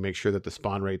out to make sure that the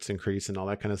spawn rates increase and all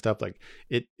that kind of stuff. Like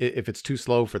if it's too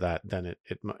slow for that, then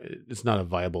it's not a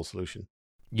viable solution.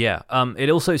 Yeah, it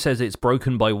also says it's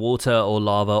broken by water or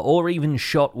lava or even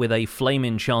shot with a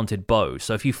flame-enchanted bow.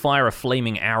 So if you fire a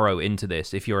flaming arrow into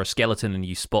this, if you're a skeleton and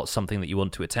you spot something that you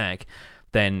want to attack,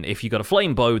 then if you got a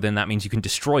flame bow, then that means you can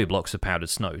destroy blocks of powdered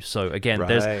snow. So again,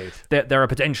 Right. there are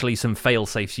potentially some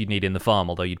fail-safes you'd need in the farm,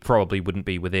 although you probably wouldn't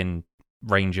be within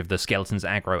range of the skeleton's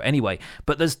aggro anyway.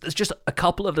 But there's just a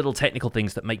couple of little technical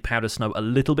things that make powdered snow a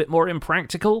little bit more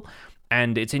impractical,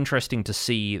 and it's interesting to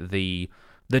see the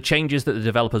changes that the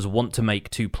developers want to make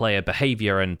to player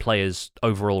behavior and players'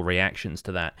 overall reactions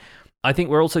to that. I think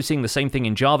we're also seeing the same thing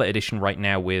in Java Edition right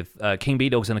now with King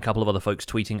B-Dogs and a couple of other folks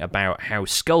tweeting about how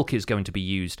Skulk is going to be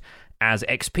used as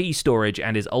XP storage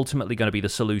and is ultimately going to be the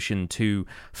solution to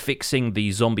fixing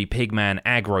the zombie pigman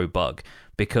aggro bug,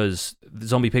 because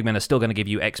zombie pigmen are still going to give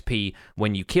you XP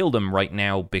when you kill them right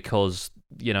now because,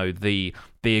 you know, the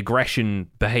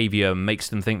aggression behavior makes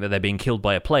them think that they're being killed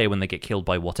by a player when they get killed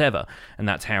by whatever, and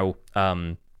that's how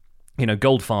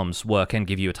gold farms work and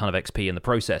give you a ton of XP in the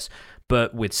process.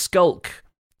 But with Skulk,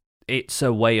 it's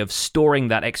a way of storing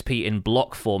that XP in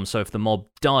block form, so if the mob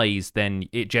dies, then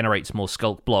it generates more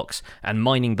Skulk blocks, and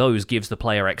mining those gives the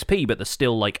player XP, but there's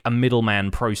still like a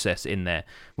middleman process in there,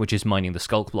 which is mining the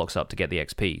Skulk blocks up to get the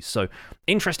XP. So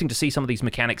interesting to see some of these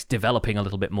mechanics developing a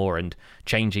little bit more and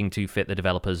changing to fit the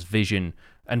developer's vision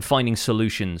and finding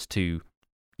solutions to,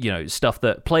 you know, stuff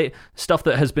that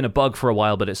has been a bug for a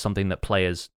while, but it's something that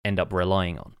players end up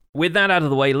relying on. With that out of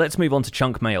the way, let's move on to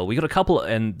Chunk Mail. We got a couple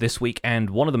in this week, and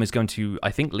one of them is going to, I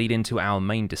think, lead into our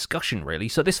main discussion, really.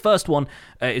 So this first one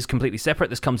is completely separate.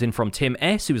 This comes in from Tim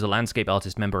S., who is a landscape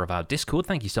artist member of our Discord.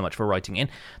 Thank you so much for writing in.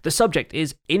 The subject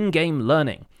is in-game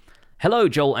learning. Hello,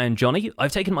 Joel and Johnny.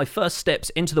 I've taken my first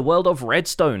steps into the world of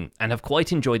Redstone and have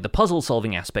quite enjoyed the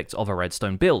puzzle-solving aspects of a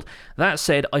Redstone build. That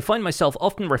said, I find myself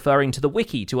often referring to the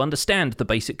wiki to understand the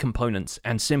basic components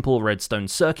and simple Redstone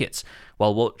circuits.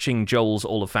 While watching Joel's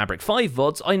All of Fabric 5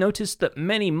 VODs, I noticed that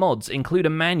many mods include a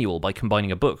manual by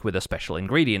combining a book with a special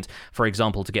ingredient. For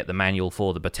example, to get the manual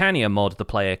for the Botania mod, the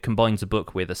player combines a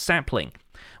book with a sapling.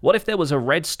 What if there was a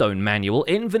Redstone manual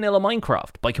in vanilla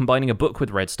Minecraft by combining a book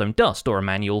with redstone dust, or a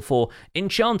manual for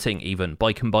enchanting even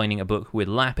by combining a book with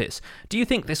lapis? Do you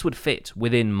think this would fit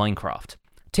within Minecraft?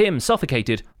 Tim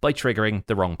suffocated by triggering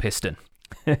the wrong piston.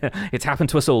 It's happened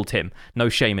to us all, Tim. No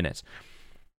shame in it.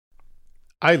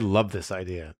 I love this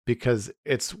idea because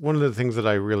it's one of the things that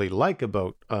I really like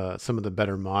about some of the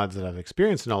better mods that I've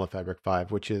experienced in All of Fabric 5,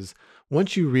 which is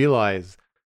once you realize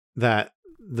that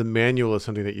the manual is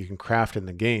something that you can craft in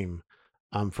the game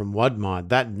from WUDMod,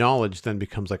 that knowledge then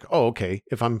becomes like, oh, okay,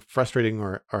 if I'm frustrating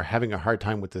or having a hard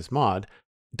time with this mod,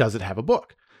 does it have a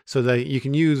book? So that you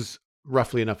can use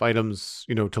roughly enough items,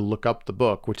 you know, to look up the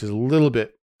book, which is a little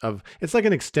bit of, it's like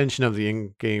an extension of the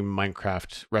in-game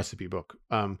Minecraft recipe book.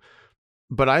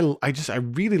 But I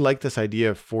really like this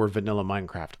idea for vanilla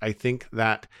Minecraft. I think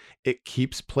that it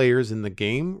keeps players in the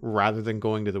game rather than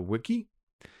going to the wiki.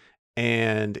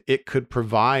 And it could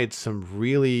provide some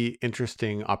really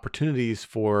interesting opportunities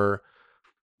for,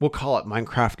 we'll call it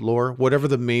Minecraft lore, whatever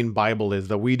the main Bible is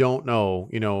that we don't know,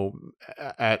 you know,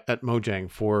 at Mojang,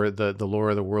 for the lore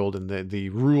of the world and the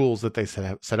rules that they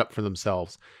set up for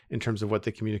themselves in terms of what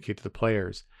they communicate to the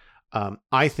players.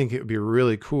 I think it would be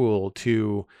really cool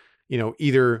to, you know,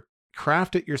 either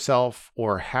craft it yourself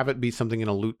or have it be something in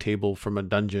a loot table from a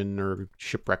dungeon or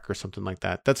shipwreck or something like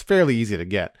that. That's fairly easy to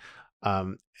get.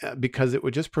 Because it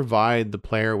would just provide the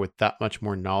player with that much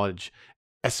more knowledge,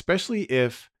 especially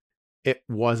if it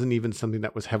wasn't even something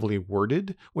that was heavily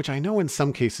worded, which I know in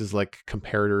some cases, like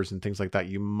comparators and things like that,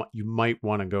 you might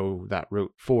want to go that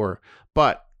route for.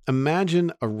 But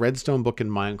imagine a Redstone book in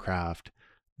Minecraft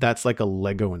that's like a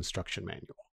Lego instruction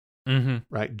manual,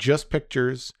 right? Just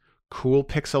pictures, cool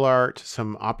pixel art,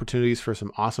 some opportunities for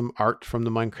some awesome art from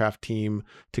the Minecraft team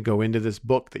to go into this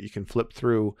book that you can flip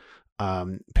through.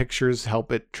 Pictures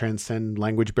help it transcend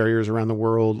language barriers around the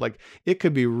world. Like, it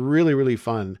could be really, really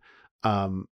fun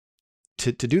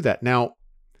to do that. Now,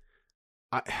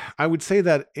 I would say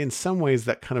that in some ways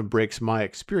that kind of breaks my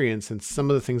experience and some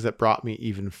of the things that brought me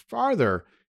even farther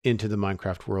into the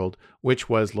Minecraft world, which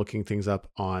was looking things up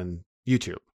on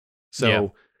YouTube.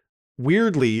 So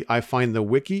weirdly, I find the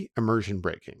wiki immersion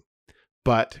breaking.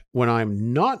 But when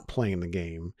I'm not playing the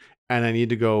game and I need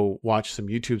to go watch some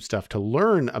YouTube stuff to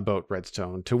learn about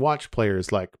Redstone, to watch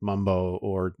players like Mumbo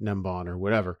or Nembon or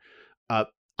whatever,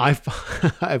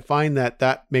 I find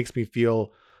that makes me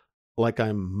feel like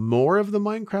I'm more of the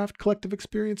Minecraft collective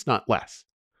experience, not less.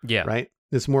 Yeah. Right?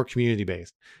 It's more community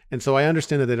based. And so I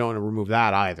understand that they don't want to remove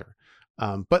that either.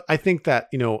 But I think that,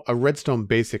 a Redstone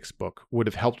basics book would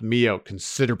have helped me out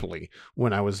considerably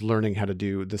when I was learning how to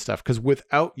do this stuff. Because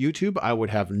without YouTube, I would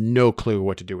have no clue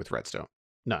what to do with Redstone.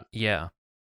 None. Yeah.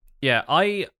 Yeah,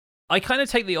 I kind of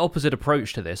take the opposite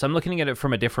approach to this. I'm looking at it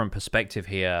from a different perspective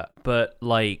here, but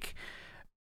like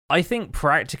I think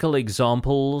practical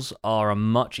examples are a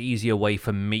much easier way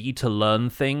for me to learn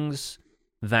things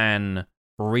than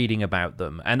reading about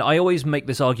them. And I always make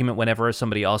this argument whenever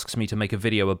somebody asks me to make a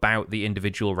video about the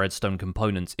individual Redstone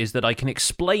components, is that I can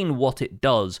explain what it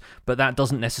does, but that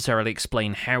doesn't necessarily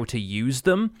explain how to use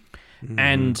them. Mm-hmm.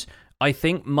 And I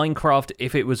think Minecraft,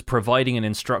 if it was providing an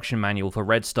instruction manual for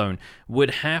Redstone,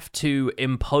 would have to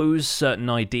impose certain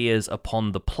ideas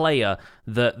upon the player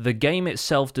that the game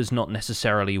itself does not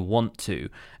necessarily want to.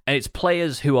 And it's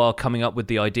players who are coming up with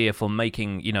the idea for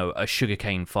making, a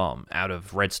sugarcane farm out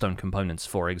of Redstone components,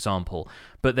 for example.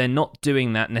 But they're not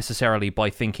doing that necessarily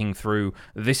by thinking through,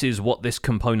 this is what this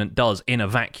component does in a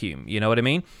vacuum. You know what I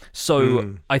mean?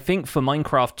 So I think for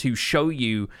Minecraft to show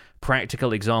you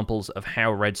practical examples of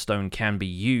how Redstone can be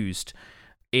used,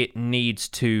 it needs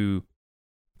to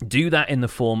do that in the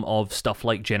form of stuff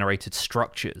like generated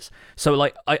structures. So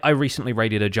like I recently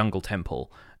raided a jungle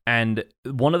temple, and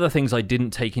one of the things I didn't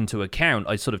take into account,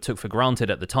 I sort of took for granted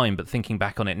at the time, but thinking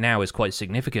back on it now is quite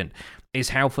significant, is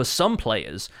how for some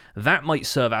players that might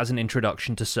serve as an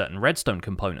introduction to certain Redstone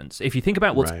components. If you think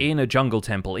about what's in a jungle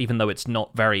temple, even though it's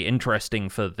not very interesting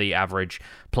for the average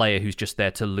player who's just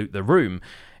there to loot the room,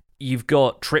 you've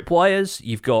got tripwires,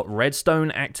 you've got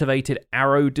Redstone activated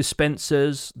arrow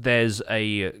dispensers, there's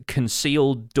a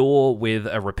concealed door with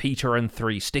a repeater and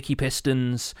 3 sticky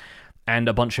pistons, and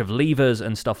a bunch of levers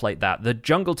and stuff like that. The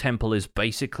jungle temple is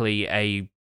basically a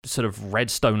sort of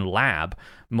Redstone lab,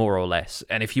 more or less.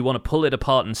 And if you want to pull it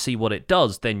apart and see what it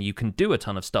does, then you can do a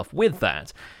ton of stuff with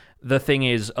that. The thing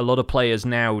is, a lot of players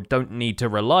now don't need to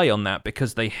rely on that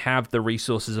because they have the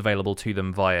resources available to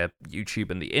them via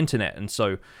YouTube and the internet. And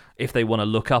so if they want to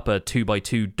look up a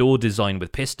 2x2 door design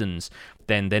with pistons,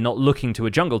 then they're not looking to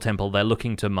a jungle temple, they're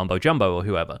looking to Mumbo Jumbo or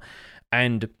whoever.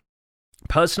 And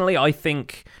personally, I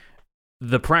think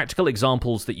the practical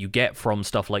examples that you get from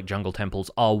stuff like jungle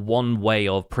temples are one way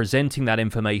of presenting that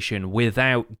information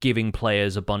without giving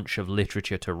players a bunch of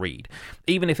literature to read.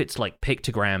 Even if it's like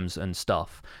pictograms and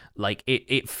stuff, like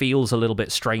it feels a little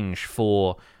bit strange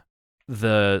for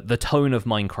the tone of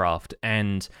Minecraft.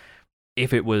 And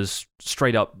if it was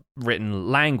straight up written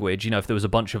language, if there was a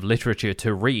bunch of literature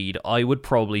to read, I would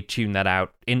probably tune that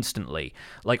out instantly.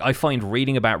 Like, I find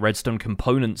reading about Redstone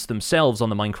components themselves on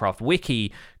the Minecraft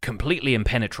wiki completely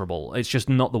impenetrable. It's just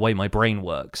not the way my brain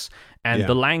works. And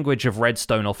the language of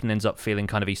Redstone often ends up feeling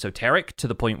kind of esoteric to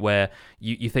the point where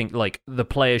you think, like, the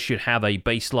player should have a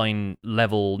baseline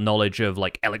level knowledge of,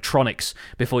 like, electronics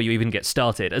before you even get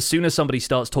started. As soon as somebody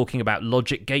starts talking about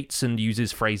logic gates and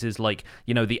uses phrases like,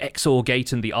 the XOR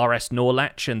gate and the RS NOR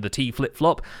latch and the T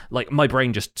flip-flop, like, my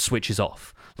brain just switches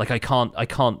off. Like, I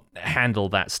can't handle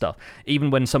that stuff.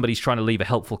 Even when somebody's trying to leave a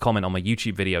helpful comment on my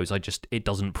YouTube videos, it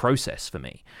doesn't process for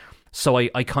me. So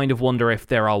I kind of wonder if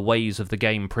there are ways of the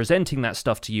game presenting that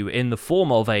stuff to you in the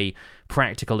form of a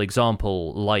practical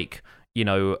example, like,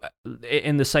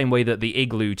 in the same way that the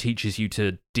Igloo teaches you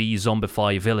to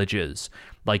de-zombify villagers.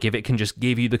 Like, if it can just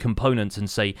give you the components and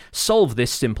say, solve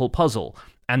this simple puzzle,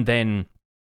 and then,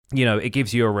 it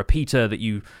gives you a repeater that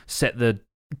you set the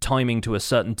timing to a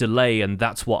certain delay, and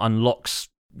that's what unlocks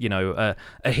a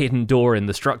hidden door in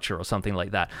the structure or something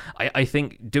like that. I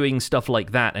think doing stuff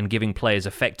like that and giving players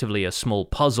effectively a small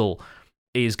puzzle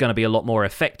is going to be a lot more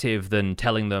effective than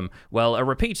telling them, well, a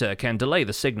repeater can delay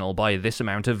the signal by this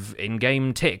amount of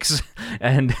in-game ticks.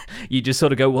 And you just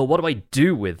sort of go, well, what do I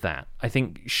do with that? I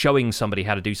think showing somebody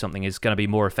how to do something is going to be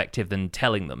more effective than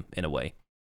telling them, in a way.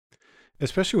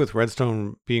 Especially with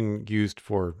Redstone being used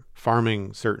for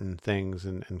farming certain things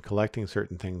and collecting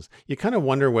certain things, you kind of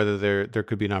wonder whether there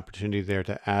could be an opportunity there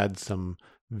to add some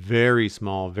very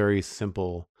small, very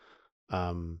simple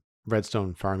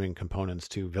Redstone farming components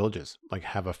to villages. Like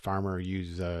have a farmer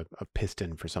use a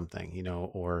piston for something,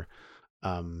 or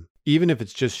even if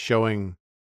it's just showing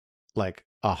like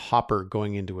a hopper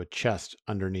going into a chest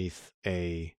underneath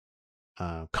a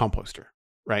composter,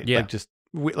 right? Yeah. Like just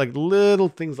like little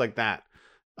things like that.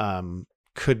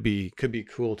 Could be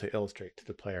cool to illustrate to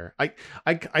the player.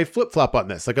 I flip flop on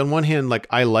this. Like on one hand, like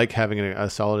I like having a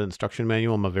solid instruction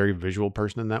manual. I'm a very visual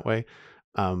person in that way.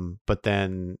 But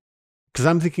then because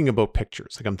I'm thinking about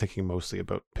pictures. Like I'm thinking mostly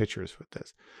about pictures with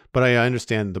this, but I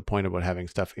understand the point about having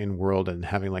stuff in world and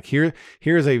having like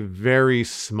here's a very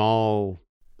small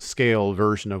scale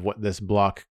version of what this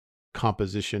block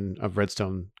composition of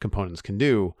redstone components can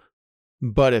do.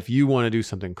 But if you want to do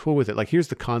something cool with it, like here's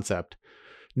the concept.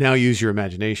 Now use your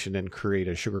imagination and create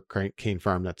a sugar cane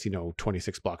farm that's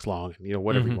 26 blocks long and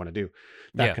whatever you want to do,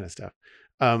 that kind of stuff.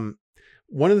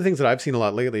 One of the things that I've seen a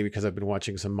lot lately, because I've been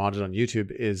watching some modded on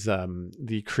YouTube, is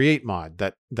the create mod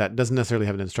that doesn't necessarily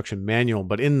have an instruction manual,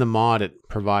 but in the mod it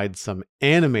provides some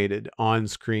animated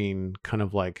on-screen kind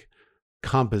of like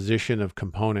composition of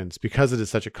components. Because it is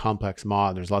such a complex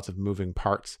mod, there's lots of moving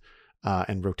parts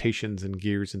and rotations and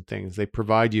gears and things. They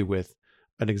provide you with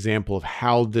an example of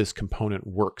how this component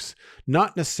works.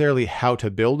 Not necessarily how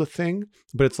to build a thing,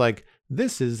 but it's like,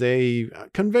 this is a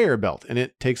conveyor belt and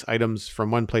it takes items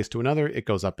from one place to another. It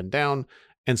goes up and down.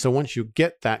 And so once you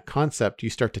get that concept, you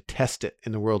start to test it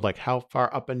in the world. Like how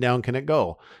far up and down can it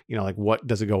go? Like what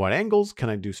does it go at angles? Can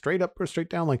I do straight up or straight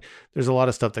down? Like there's a lot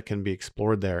of stuff that can be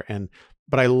explored there.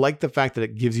 But I like the fact that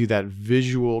it gives you that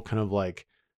visual kind of like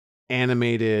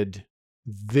animated,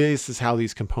 this is how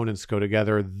these components go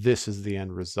together. This is the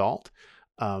end result.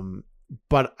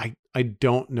 But I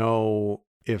don't know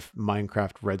if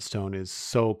Minecraft Redstone is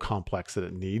so complex that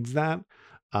it needs that.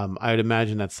 I'd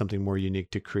imagine that's something more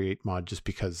unique to Create Mod, just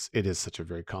because it is such a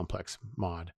very complex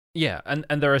mod. Yeah, and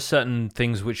there are certain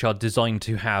things which are designed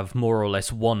to have more or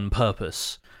less one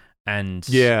purpose. And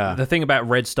the thing about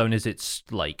Redstone is it's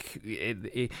like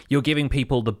you're giving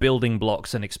people the building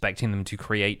blocks and expecting them to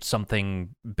create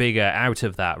something bigger out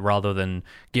of that, rather than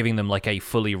giving them like a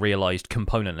fully realized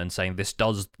component and saying this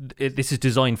is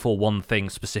designed for one thing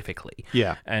specifically.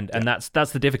 And that's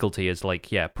the difficulty, is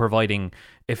like providing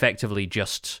effectively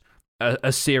just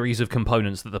a series of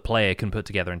components that the player can put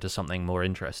together into something more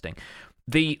interesting.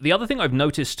 The other thing I've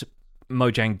noticed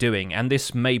Mojang doing, and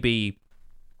this may be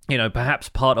perhaps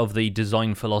part of the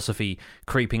design philosophy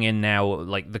creeping in now,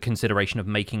 like the consideration of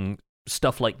making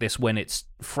stuff like this when it's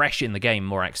fresh in the game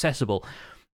more accessible.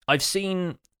 I've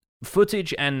seen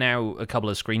footage and now a couple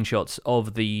of screenshots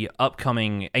of the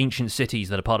upcoming ancient cities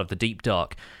that are part of the Deep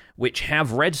Dark, which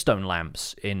have redstone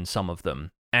lamps in some of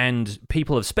them. And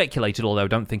people have speculated, although I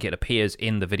don't think it appears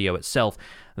in the video itself,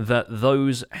 that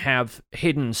those have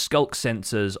hidden sculk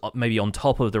sensors maybe on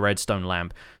top of the redstone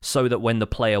lamp, so that when the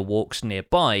player walks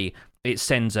nearby, it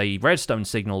sends a redstone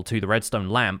signal to the redstone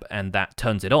lamp, and that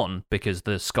turns it on because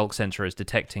the sculk sensor is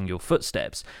detecting your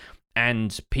footsteps.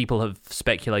 And people have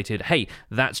speculated, hey,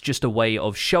 that's just a way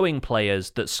of showing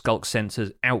players that sculk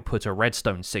sensors output a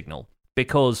redstone signal.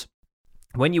 Because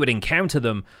when you would encounter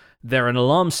them, they're an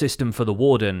alarm system for the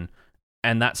warden,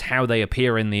 and that's how they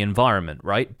appear in the environment,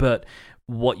 right? But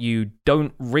what you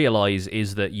don't realize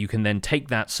is that you can then take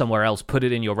that somewhere else, put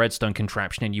it in your redstone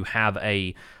contraption, and you have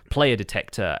a player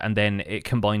detector, and then it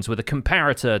combines with a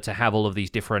comparator to have all of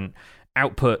these different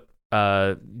output.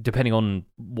 Depending on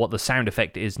what the sound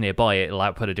effect is nearby, it'll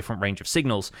output a different range of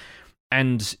signals.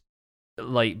 And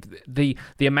like the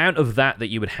amount of that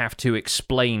you would have to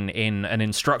explain in an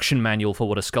instruction manual for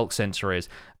what a sculk sensor is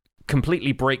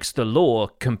completely breaks the law,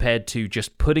 compared to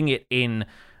just putting it in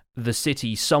the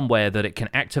city somewhere that it can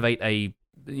activate an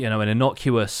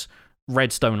innocuous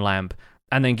redstone lamp,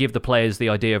 and then give the players the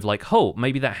idea of like, oh,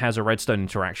 maybe that has a redstone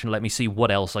interaction, let me see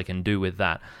what else I can do with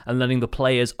that, and letting the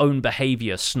player's own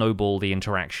behavior snowball the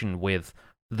interaction with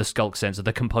the sculk sensor,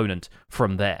 the component,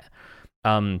 from there.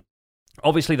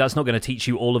 Obviously, that's not going to teach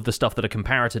you all of the stuff that a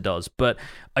comparator does, but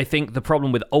I think the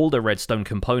problem with older redstone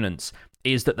components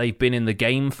is that they've been in the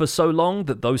game for so long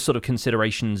that those sort of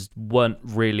considerations weren't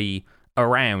really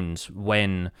around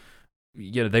when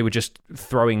they were just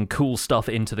throwing cool stuff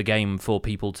into the game for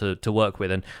people to work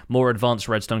with, and more advanced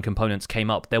redstone components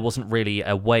came up. There wasn't really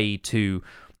a way to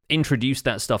introduce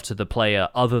that stuff to the player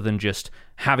other than just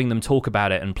having them talk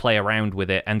about it and play around with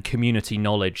it, and community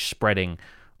knowledge spreading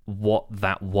what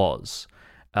that was.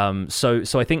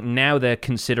 So I think now they're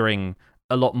considering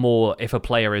a lot more, if a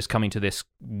player is coming to this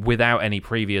without any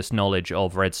previous knowledge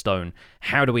of redstone,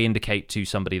 how do we indicate to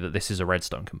somebody that this is a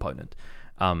redstone component?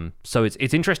 So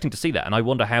it's interesting to see that, and I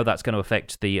wonder how that's going to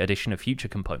affect the addition of future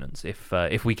components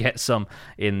if we get some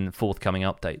in forthcoming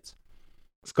updates.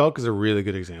 Sculk is a really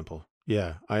good example.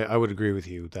 Yeah, I would agree with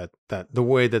you that the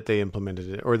way that they implemented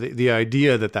it, or the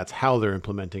idea that that's how they're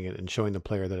implementing it and showing the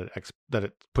player that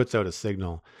it puts out a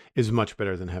signal, is much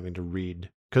better than having to read,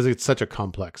 because it's such a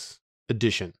complex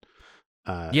addition.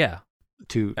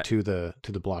 To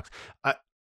the blocks.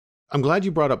 I'm glad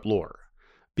you brought up lore,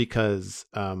 because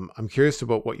I'm curious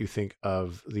about what you think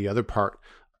of the other part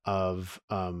of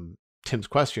Tim's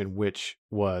question, which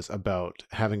was about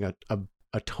having a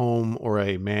tome or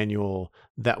a manual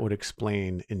that would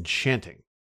explain enchanting.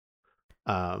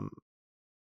 Um,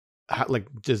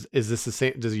 is this the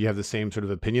same? Does you have the same sort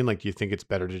of opinion? Like, do you think it's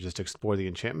better to just explore the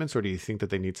enchantments, or do you think that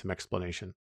they need some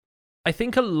explanation? I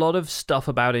think a lot of stuff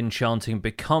about enchanting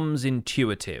becomes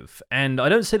intuitive, and I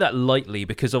don't say that lightly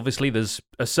because obviously there's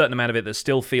a certain amount of it that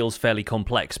still feels fairly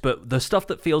complex, but the stuff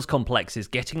that feels complex is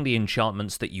getting the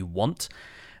enchantments that you want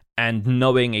and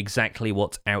knowing exactly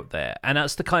what's out there. And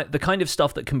that's the kind of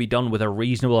stuff that can be done with a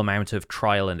reasonable amount of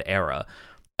trial and error.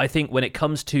 I think when it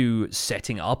comes to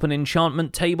setting up an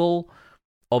enchantment table,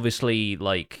 obviously,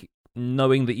 like,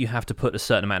 knowing that you have to put a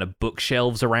certain amount of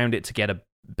bookshelves around it to get a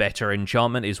better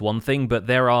enchantment is one thing, but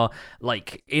there are,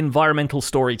 like, environmental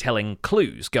storytelling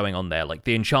clues going on there. Like,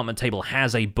 the enchantment table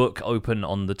has a book open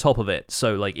on the top of it,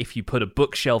 so, like, if you put a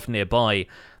bookshelf nearby,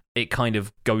 it kind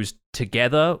of goes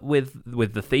together with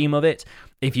the theme of it.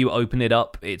 If you open it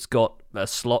up, it's got a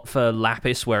slot for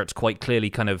lapis where it's quite clearly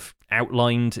kind of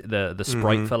outlined, the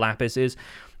sprite for lapis is,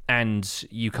 and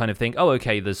you kind of think, oh,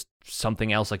 okay, there's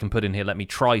something else I can put in here, let me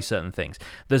try certain things.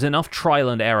 There's enough trial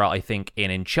and error, I think,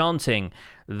 in enchanting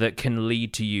that can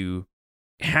lead to you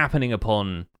happening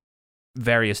upon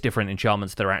various different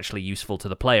enchantments that are actually useful to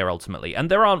the player ultimately.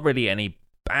 And there aren't really any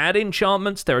bad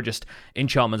enchantments, there are just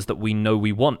enchantments that we know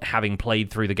we want, having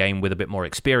played through the game with a bit more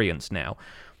experience now.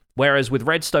 Whereas with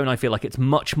Redstone, I feel like it's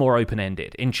much more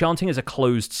open-ended. Enchanting is a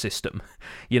closed system.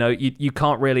 You know, you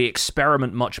can't really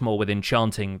experiment much more with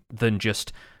enchanting than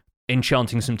just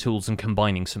enchanting some tools and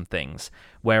combining some things.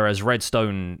 Whereas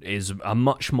Redstone is a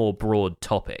much more broad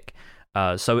topic.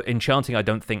 So enchanting, I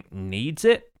don't think, needs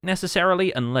it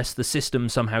necessarily, unless the system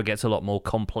somehow gets a lot more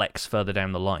complex further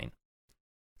down the line.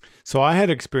 So I had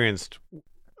experienced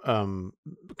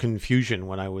confusion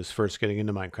when I was first getting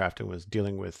into Minecraft and was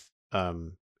dealing with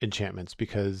enchantments,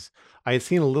 because I had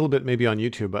seen a little bit maybe on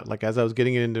YouTube, but like as I was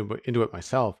getting into it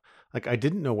myself, like I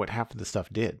didn't know what half of the stuff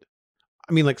did.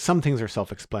 I mean, like some things are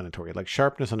self-explanatory, like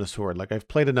sharpness on a sword. Like I've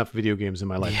played enough video games in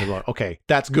my life to go, okay,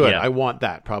 that's good. I want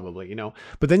that probably, you know.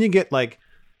 But then you get like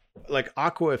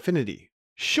Aqua Affinity.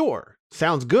 Sure,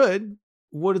 sounds good.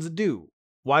 What does it do?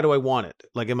 Why do I want it?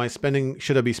 Like,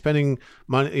 should I be spending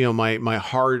money, you know, my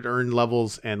hard-earned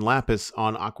levels and lapis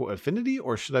on Aqua Affinity,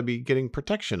 or should I be getting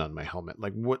protection on my helmet?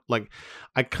 Like what, like,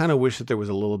 I kind of wish that there was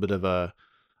a little bit of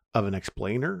an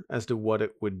explainer as to what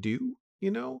it would do, you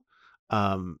know?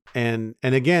 And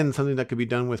again, something that could be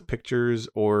done with pictures,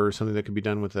 or something that could be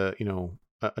done with a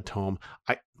tome.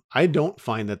 I don't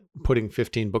find that putting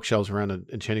 15 bookshelves around an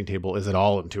enchanting table is at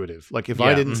all intuitive. Like if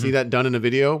I didn't see that done in a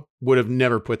video, would have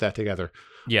never put that together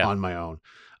on my own.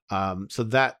 So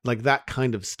that, like, that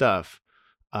kind of stuff,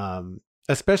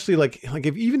 especially like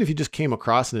even if you just came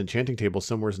across an enchanting table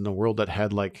somewhere in the world that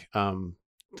had like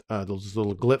those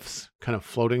little glyphs kind of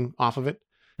floating off of it,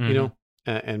 you know,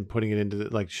 and putting it into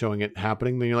like showing it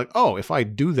happening, then you're like, oh, if I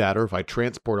do that, or if I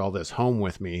transport all this home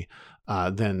with me,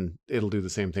 then it'll do the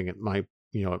same thing at my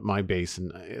base,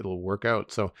 and it'll work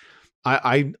out. So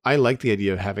I like the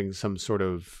idea of having some sort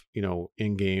of, you know,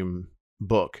 in-game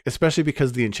book, especially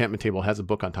because the enchantment table has a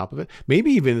book on top of it.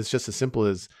 Maybe even it's just as simple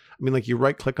as, I mean, like you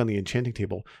right click on the enchanting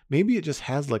table, maybe it just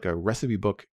has like a recipe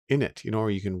book in it, you know,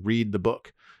 or you can read the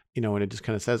book, you know, and it just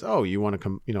kind of says, oh, you want to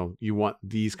come, you know, you want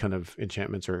these kind of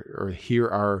enchantments, or here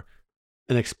are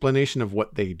an explanation of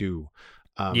what they do.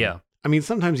 I mean,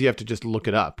 sometimes you have to just look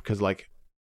it up, because like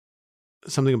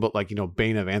something about like, you know,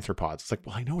 Bane of Arthropods. It's like,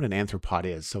 well, I know what an arthropod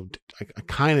is, so I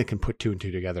kind of can put two and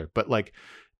two together. But like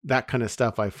that kind of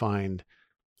stuff, I find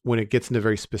when it gets into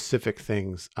very specific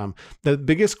things. The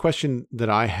biggest question that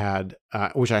I had,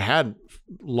 which I had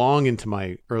long into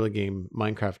my early game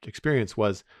Minecraft experience,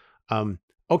 was,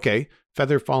 okay,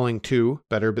 Feather Falling 2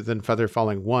 better, but then Feather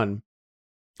Falling 1.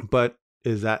 But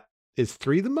is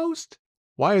 3 the most?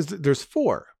 Why there's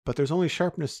 4, but there's only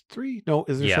sharpness 3? No,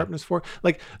 is there sharpness 4?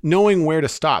 Like knowing where to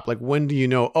stop. Like when do you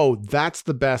know, oh, that's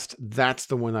the best, that's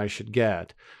the one I should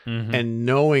get. And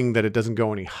knowing that it doesn't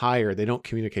go any higher, they don't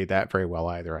communicate that very well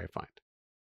either, I find.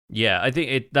 Yeah, I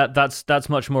think that's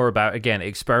much more about, again,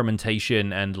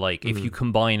 experimentation, and like if you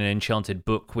combine an enchanted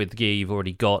book with gear you've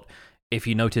already got, if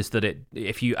you notice that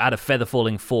if you add a Feather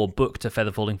Falling 4 book to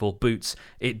Feather Falling 4 boots,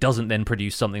 it doesn't then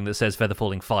produce something that says Feather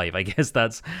Falling 5. I guess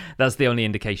that's the only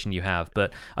indication you have.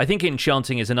 But I think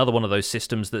enchanting is another one of those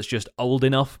systems that's just old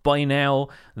enough by now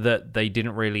that they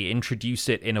didn't really introduce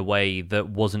it in a way that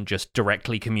wasn't just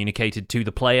directly communicated to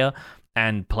the player.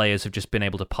 and players have just been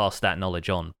able to pass that knowledge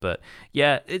on. But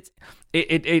yeah, it's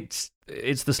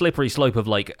the slippery slope of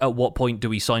like, at what point do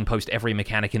we signpost every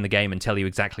mechanic in the game and tell you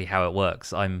exactly how it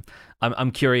works?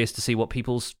 I'm curious to see what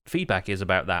people's feedback is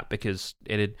about that, because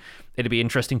it'd be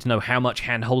interesting to know how much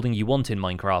hand-holding you want in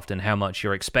Minecraft and how much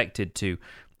you're expected to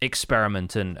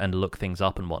experiment and look things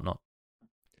up and whatnot.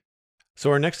 So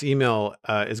our next email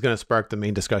is going to spark the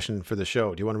main discussion for the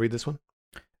show. Do you want to read this one?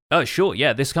 Sure,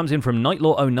 yeah. This comes in from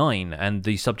Nightlaw09, and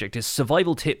the subject is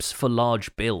survival tips for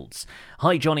large builds.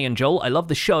 Hi, Johnny and Joel. I love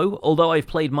the show. Although I've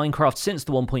played Minecraft since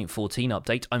the 1.14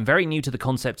 update, I'm very new to the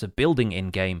concept of building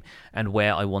in-game and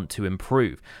where I want to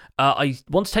improve. I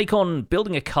want to take on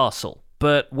building a castle,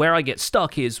 but where I get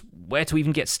stuck is where to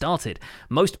even get started.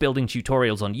 Most building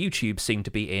tutorials on YouTube seem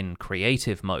to be in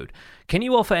creative mode. Can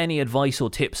you offer any advice or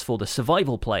tips for the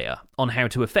survival player on how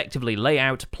to effectively lay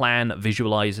out, plan,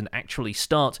 visualize, and actually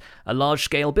start a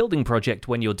large-scale building project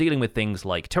when you're dealing with things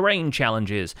like terrain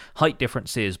challenges, height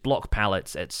differences, block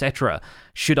palettes, etc.?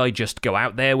 Should I just go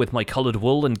out there with my colored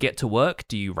wool and get to work?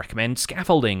 Do you recommend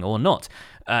scaffolding or not?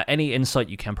 Any insight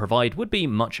you can provide would be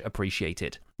much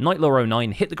appreciated.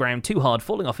 Nightlaw09 hit the ground too hard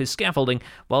falling off his scaffolding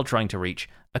while trying to reach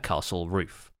a castle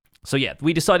roof. So yeah,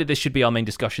 we decided this should be our main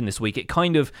discussion this week. It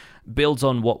kind of builds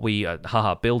on what we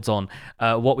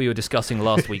what we were discussing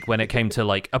last week when it came to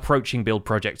like approaching build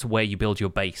projects, where you build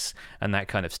your base and that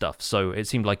kind of stuff. So it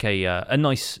seemed like a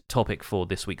nice topic for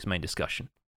this week's main discussion.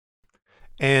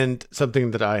 And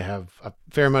something that I have a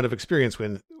fair amount of experience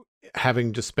with,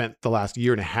 having just spent the last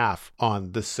year and a half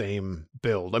on the same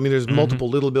build. I mean, there's multiple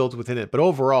little builds within it, but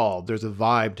overall, there's a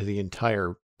vibe to the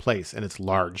entire place, and it's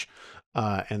large.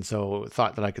 And so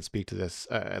thought that I could speak to this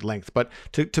at length. But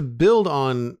to build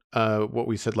on what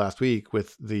we said last week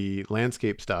with the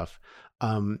landscape stuff,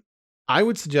 I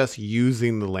would suggest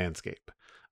using the landscape.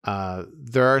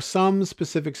 There are some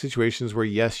specific situations where,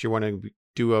 yes, you want to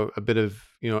do a bit of,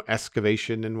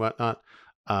 excavation and whatnot.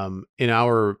 In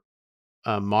our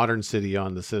modern city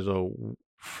on the Citadel,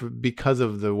 because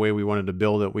of the way we wanted to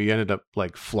build it, we ended up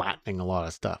like flattening a lot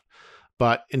of stuff.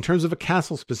 But in terms of a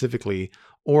castle specifically,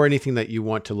 or anything that you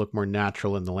want to look more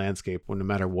natural in the landscape, no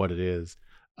matter what it is,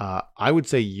 I would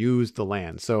say use the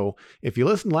land. So if you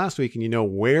listened last week and you know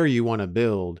where you want to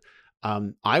build,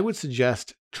 I would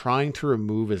suggest trying to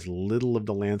remove as little of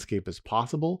the landscape as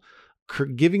possible.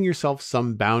 Giving yourself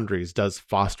some boundaries does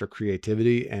foster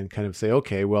creativity and kind of say,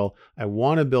 okay, well, I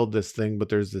want to build this thing, but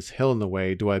there's this hill in the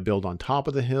way. Do I build on top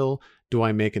of the hill? Do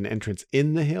I make an entrance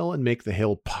in the hill and make the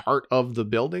hill part of the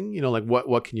building? Like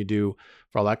what can you do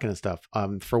for all that kind of stuff?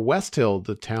 For West Hill,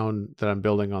 the town that I'm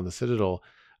building on the Citadel,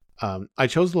 I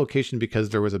chose the location because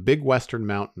there was a big western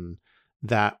mountain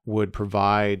that would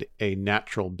provide a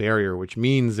natural barrier, which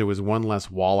means there was one less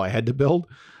wall I had to build.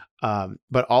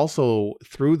 But also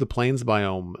through the plains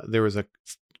biome, there was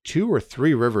 2 or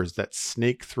 3 rivers that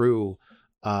snake through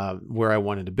where I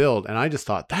wanted to build. And I just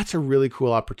thought that's a really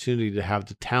cool opportunity to have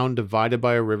the town divided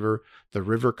by a river. The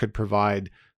river could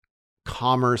provide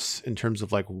commerce in terms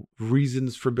of like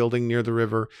reasons for building near the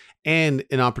river, and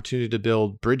an opportunity to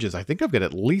build bridges. I think I've got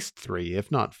at least 3,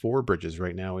 if not 4 bridges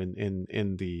right now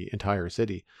in the entire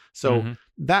city. So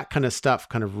that kind of stuff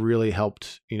kind of really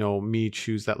helped, me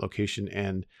choose that location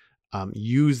and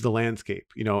use the landscape,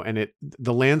 and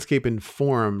the landscape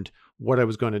informed what I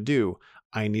was going to do.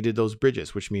 I needed those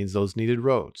bridges, which means those needed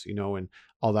roads, and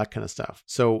all that kind of stuff.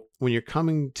 So when you're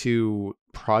coming to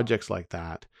projects like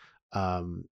that,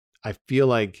 I feel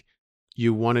like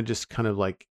you want to just kind of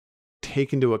like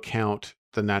take into account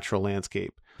the natural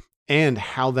landscape and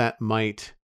how that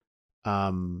might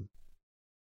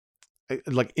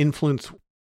like influence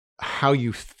how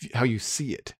you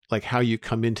see it, like how you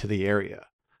come into the area.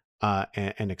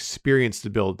 And experience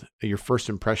the build, your first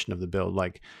impression of the build.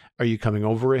 Like, are you coming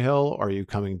over a hill? Are you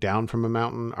coming down from a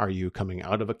mountain? Are you coming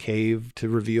out of a cave to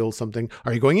reveal something?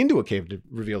 Are you going into a cave to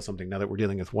reveal something, now that we're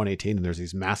dealing with 118 and there's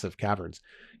these massive caverns?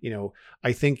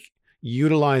 I think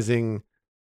utilizing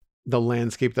the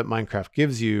landscape that Minecraft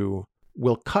gives you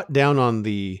will cut down on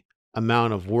the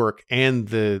amount of work and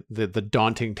the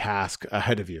daunting task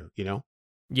ahead of you,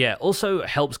 Yeah, also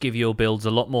helps give your builds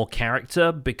a lot more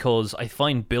character, because I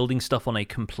find building stuff on a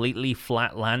completely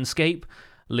flat landscape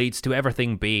leads to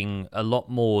everything being a lot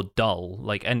more dull.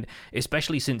 And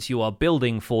especially since you are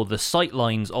building for the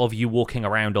sightlines of you walking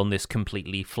around on this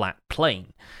completely flat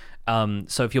plain.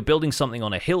 So if you're building something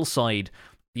on a hillside,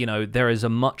 there is a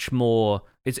much more...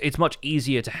 It's much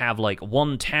easier to have like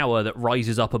one tower that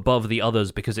rises up above the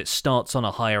others because it starts on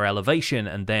a higher elevation,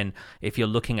 and then if you're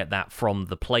looking at that from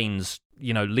the plains,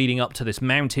 leading up to this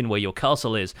mountain where your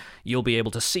castle is, you'll be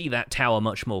able to see that tower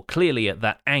much more clearly at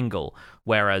that angle.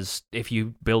 Whereas if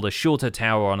you build a shorter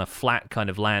tower on a flat kind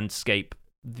of landscape,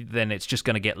 then it's just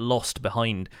going to get lost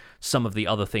behind some of the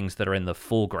other things that are in the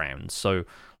foreground. So,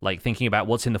 like, thinking about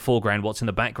what's in the foreground, what's in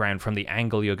the background from the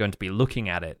angle you're going to be looking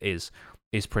at it is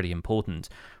pretty important.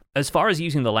 As far as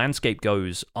using the landscape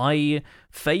goes, I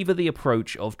favor the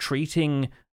approach of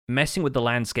messing with the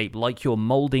landscape like you're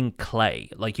molding clay.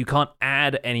 Like, you can't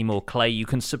add any more clay. You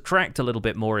can subtract a little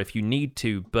bit more if you need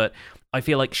to, but I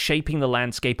feel like shaping the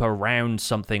landscape around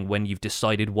something when you've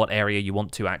decided what area you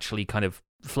want to actually kind of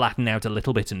flatten out a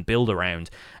little bit and build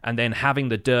around, and then having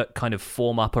the dirt kind of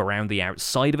form up around the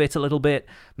outside of it a little bit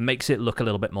makes it look a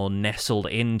little bit more nestled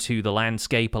into the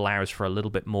landscape, allows for a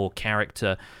little bit more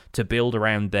character to build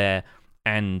around there,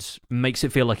 and makes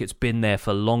it feel like it's been there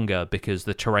for longer because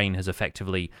the terrain has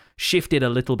effectively shifted a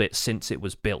little bit since it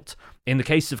was built. In the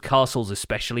case of castles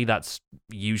especially, that's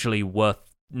usually worth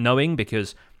knowing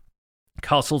because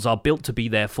castles are built to be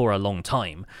there for a long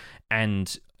time,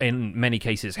 and in many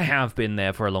cases have been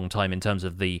there for a long time in terms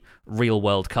of the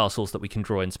real-world castles that we can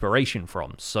draw inspiration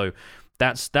from. So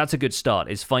that's a good start,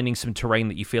 is finding some terrain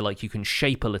that you feel like you can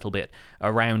shape a little bit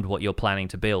around what you're planning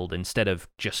to build instead of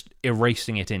just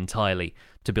erasing it entirely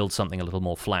to build something a little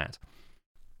more flat.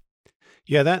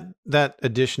 Yeah, that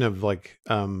addition of like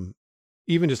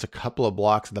even just a couple of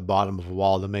blocks at the bottom of a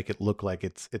wall to make it look like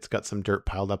it's got some dirt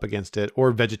piled up against it,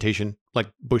 or vegetation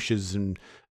like bushes and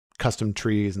custom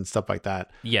trees and stuff like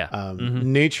that. Yeah.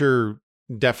 Nature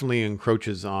definitely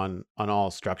encroaches on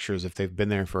all structures if they've been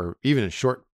there for even a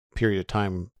short period of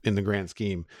time in the grand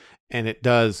scheme, and it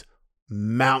does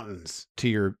mountains to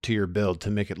your build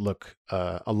to make it look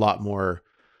a lot more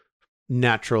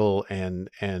natural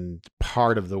and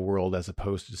part of the world, as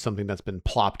opposed to something that's been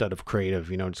plopped out of creative,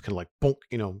 just kind of like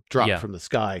bonk, dropped from the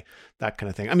sky, that kind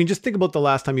of thing. I mean, just think about the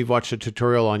last time you've watched a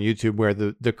tutorial on YouTube where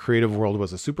the creative world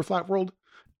was a super flat world.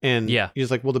 And you're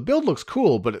just like, well, the build looks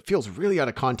cool, but it feels really out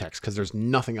of context because there's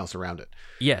nothing else around it.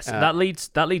 Yes, that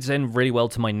leads in really well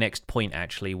to my next point,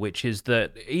 actually, which is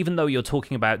that even though you're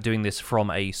talking about doing this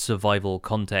from a survival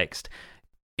context,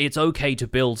 it's okay to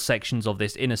build sections of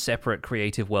this in a separate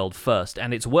creative world first,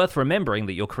 and it's worth remembering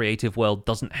that your creative world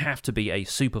doesn't have to be a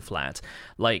super flat.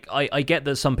 Like, I get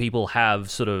that some people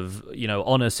have sort of,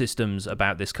 honor systems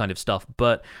about this kind of stuff,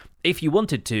 but if you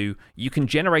wanted to, you can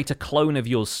generate a clone of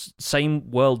your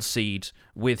same world seed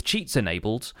with cheats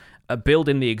enabled, build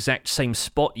in the exact same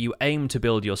spot you aim to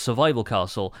build your survival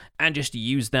castle, and just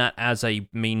use that as a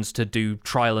means to do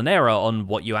trial and error on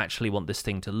what you actually want this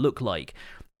thing to look like.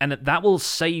 And that will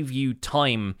save you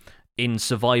time in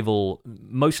survival,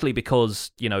 mostly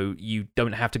because, you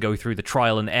don't have to go through the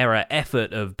trial and error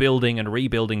effort of building and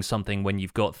rebuilding something when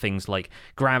you've got things like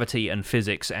gravity and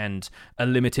physics and a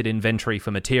limited inventory for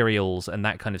materials and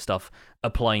that kind of stuff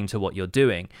applying to what you're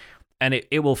doing. And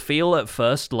it will feel at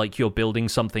first like you're building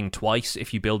something twice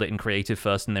if you build it in creative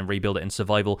first and then rebuild it in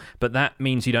survival, but that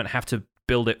means you don't have to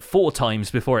build it 4 times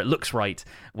before it looks right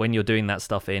when you're doing that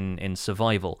stuff in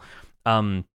survival.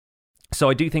 So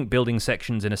I do think building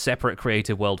sections in a separate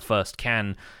creative world first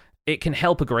can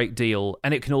help a great deal,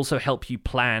 and it can also help you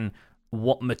plan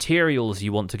what materials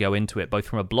you want to go into it, both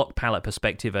from a block palette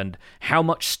perspective and how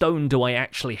much stone do I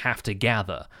actually have to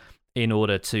gather in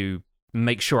order to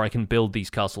make sure I can build these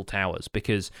castle towers.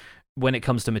 Because when it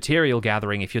comes to material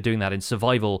gathering, if you're doing that in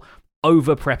survival,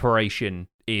 over preparation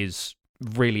is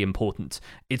really important.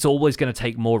 It's always going to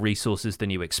take more resources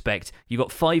than you expect. You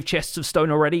got 5 chests of stone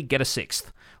already, get a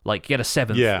 6th. Like, get a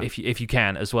 7th if you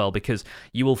can as well, because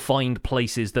you will find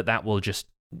places that will just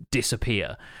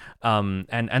disappear.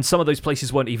 And some of those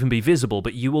places won't even be visible,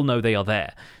 but you will know they are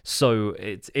there. So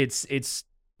it's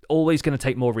always going to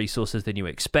take more resources than you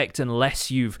expect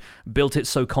unless you've built it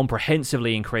so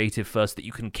comprehensively in creative first that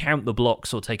you can count the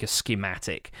blocks or take a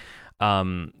schematic.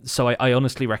 So I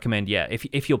honestly recommend,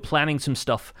 if you're planning some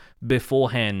stuff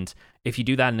beforehand, if you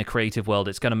do that in a creative world,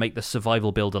 it's going to make the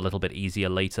survival build a little bit easier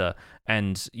later.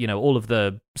 And, all of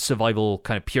the survival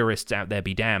kind of purists out there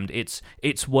be damned.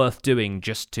 It's worth doing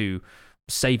just to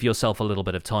save yourself a little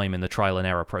bit of time in the trial and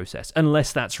error process,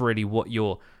 unless that's really what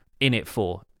you're in it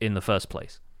for in the first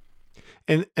place.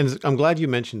 And I'm glad you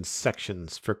mentioned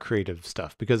sections for creative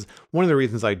stuff, because one of the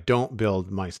reasons I don't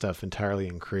build my stuff entirely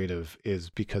in creative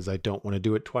is because I don't want to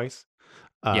do it twice.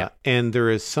 And there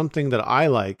is something that I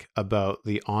like about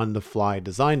the on-the-fly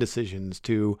design decisions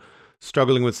to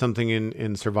struggling with something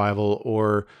in survival,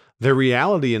 or the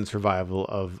reality in survival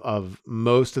of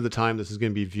most of the time this is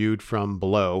going to be viewed from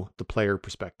below the player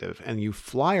perspective, and you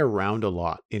fly around a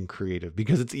lot in creative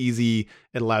because it's easy.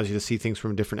 It allows you to see things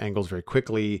from different angles very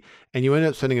quickly, and you end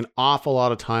up spending an awful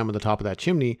lot of time on the top of that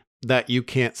chimney that you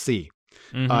can't see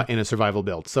in a survival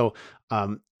build. So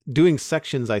doing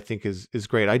sections, I think, is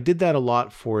great. I did that a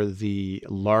lot for the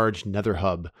large nether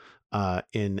hub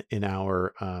in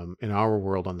our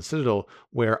world on the Citadel,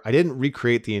 where I didn't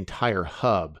recreate the entire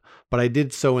hub, but I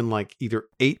did so in like either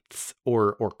eighths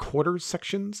or quarters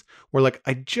sections, where like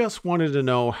I just wanted to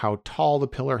know how tall the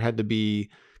pillar had to be,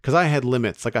 because I had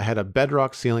limits. Like I had a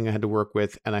bedrock ceiling I had to work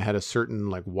with, and I had a certain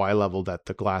like Y level that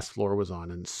the glass floor was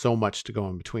on, and so much to go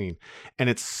in between. And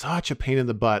it's such a pain in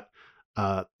the butt.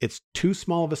 It's too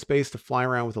small of a space to fly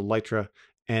around with Elytra,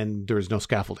 and there was no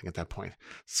scaffolding at that point.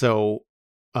 So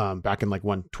back in like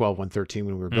 112, 113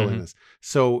 when we were building this.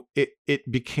 So it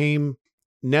became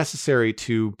necessary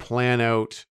to plan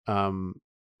out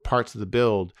parts of the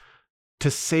build to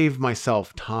save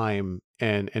myself time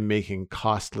and making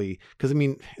costly, because I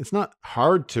mean, it's not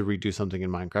hard to redo something in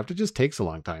Minecraft. It just takes a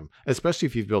long time, especially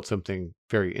if you've built something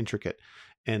very intricate.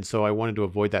 And so I wanted to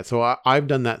avoid that. So I've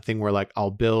done that thing where like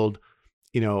I'll build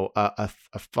a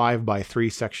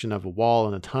 5x3 section of a wall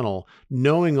in a tunnel,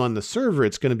 knowing on the server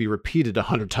it's going to be repeated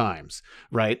 100 times,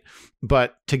 right?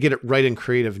 But to get it right in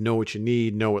creative, know what you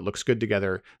need, know what looks good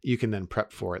together, you can then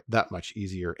prep for it that much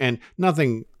easier. And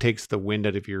nothing takes the wind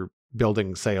out of your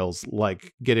building sails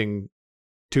like getting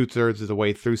 2/3 of the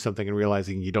way through something and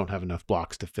realizing you don't have enough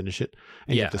blocks to finish it,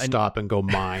 and you have to stop and go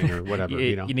mine or whatever.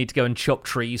 You need to go and chop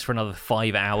trees for another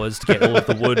 5 hours to get all of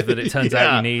the wood that it turns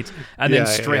out you need, and then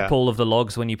strip all of the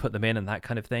logs when you put them in and that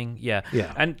kind of thing.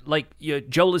 And like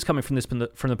Joel is coming from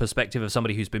the perspective of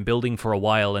somebody who's been building for a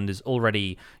while and is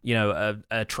already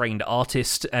a trained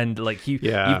artist, and like you've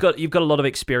got a lot of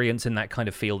experience in that kind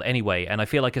of field anyway. And I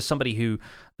feel like as somebody who,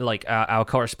 like our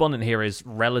correspondent here, is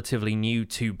relatively new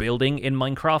to building in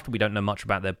Minecraft, we don't know much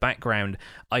about their background.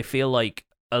 I feel like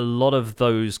a lot of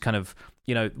those kind of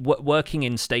working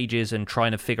in stages and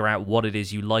trying to figure out what it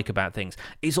is you like about things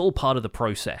is all part of the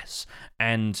process.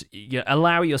 And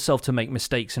allow yourself to make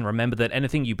mistakes and remember that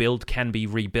anything you build can be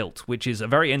rebuilt, which is a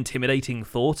very intimidating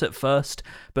thought at first,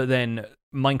 but then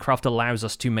Minecraft allows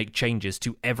us to make changes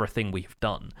to everything we've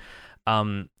done.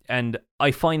 And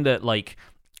I find that like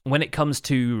when it comes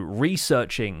to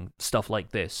researching stuff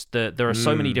like this, there are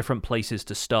so many different places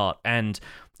to start. And,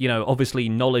 obviously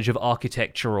knowledge of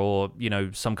architecture or,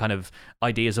 some kind of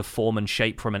ideas of form and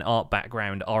shape from an art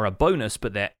background are a bonus,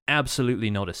 but they're absolutely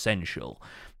not essential.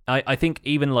 I think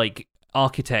even like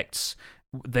architects,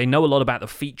 they know a lot about the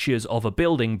features of a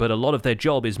building, but a lot of their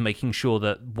job is making sure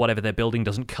that whatever they're building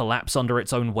doesn't collapse under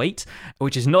its own weight,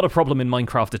 which is not a problem in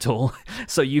Minecraft at all.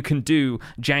 So you can do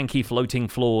janky floating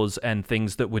floors and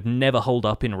things that would never hold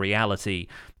up in reality,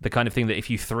 the kind of thing that if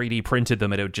you 3D printed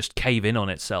them, it would just cave in on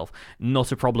itself.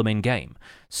 Not a problem in game.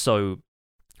 So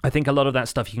I think a lot of that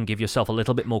stuff you can give yourself a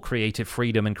little bit more creative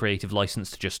freedom and creative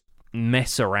license to just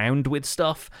mess around with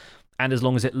stuff. And as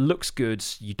long as it looks good,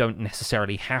 you don't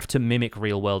necessarily have to mimic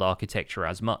real-world architecture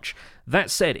as much. That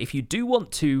said, if you do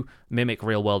want to mimic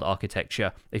real-world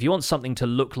architecture, if you want something to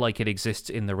look like it exists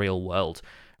in the real world,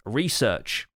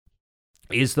 research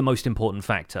is the most important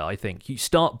factor, I think. You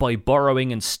start by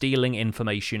borrowing and stealing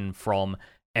information from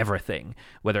everything,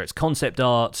 whether it's concept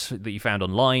art that you found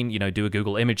online, do a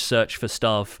Google image search for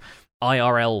stuff,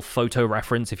 IRL photo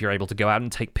reference if you're able to go out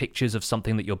and take pictures of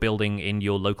something that you're building in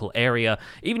your local area,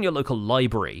 even your local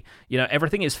library.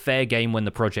 Everything is fair game when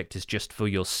the project is just for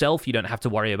yourself. You don't have to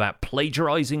worry about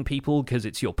plagiarizing people because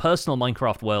it's your personal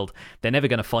Minecraft world. They're never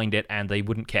going to find it and they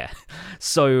wouldn't care.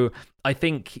 So I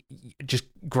think just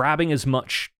grabbing as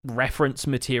much reference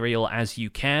material as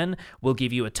you can will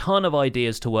give you a ton of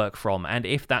ideas to work from. And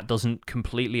if that doesn't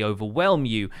completely overwhelm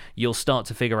you, you'll start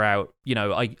to figure out, you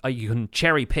can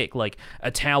cherry pick like a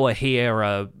tower here,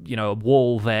 a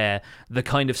wall there, the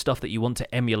kind of stuff that you want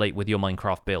to emulate with your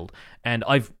Minecraft build. And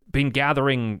I've been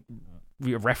gathering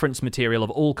reference material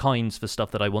of all kinds for stuff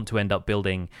that I want to end up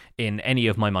building in any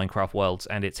of my Minecraft worlds,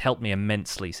 and it's helped me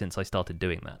immensely since I started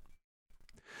doing that.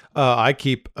 I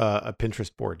keep a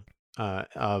Pinterest board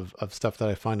of stuff that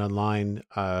I find online,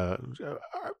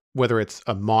 whether it's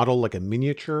a model like a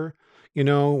miniature,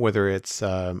 whether it's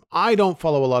I don't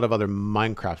follow a lot of other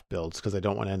Minecraft builds because I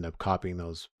don't want to end up copying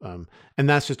those, and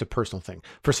that's just a personal thing.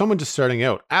 For someone just starting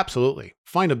out, absolutely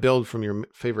find a build from your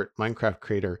favorite Minecraft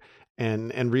creator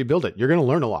and rebuild it. You're going to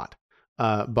learn a lot.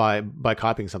 by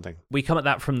copying something. We come at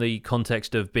that from the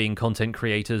context of being content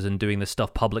creators and doing this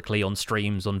stuff publicly on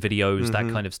streams, on videos, that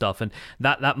kind of stuff. And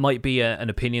that might be an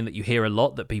opinion that you hear a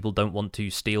lot, that people don't want to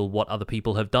steal what other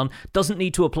people have done. Doesn't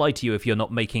need to apply to you if you're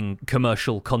not making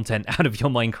commercial content out of your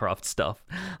Minecraft stuff.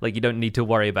 Like, you don't need to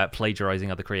worry about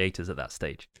plagiarizing other creators at that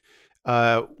stage.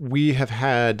 We have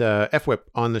had FWhip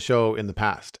on the show in the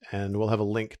past, and we'll have a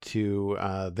link to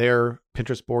their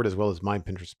Pinterest board as well as my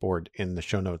Pinterest board in the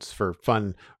show notes for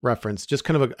fun reference. Just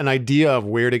kind of an idea of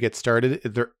where to get started.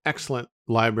 They're excellent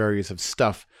libraries of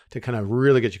stuff to kind of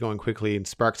really get you going quickly and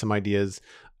spark some ideas.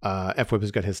 FWhip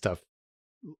has got his stuff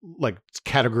like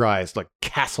categorized like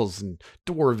castles and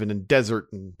dwarven and desert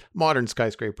and modern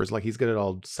skyscrapers. Like, he's got it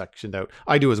all sectioned out.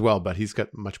 I do as well, but he's got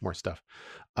much more stuff.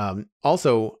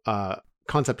 Also,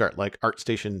 concept art like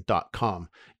artstation.com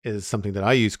is something that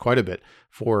I use quite a bit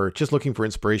for just looking for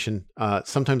inspiration.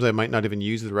 Sometimes I might not even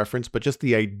use the reference, but just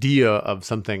the idea of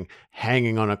something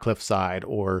hanging on a cliffside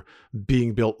or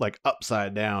being built like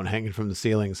upside down, hanging from the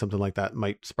ceiling, something like that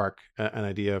might spark an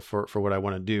idea for what I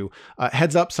want to do.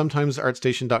 Heads up, sometimes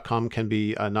artstation.com can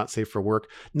be not safe for work.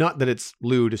 Not that it's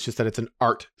lewd, it's just that it's an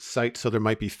art site, so there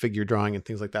might be figure drawing and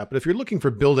things like that. But if you're looking for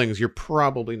buildings, you're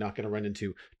probably not going to run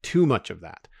into too much of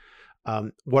that.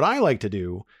 What I like to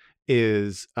do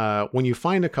is when you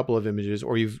find a couple of images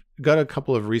or you've got a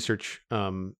couple of research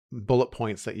bullet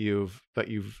points that you've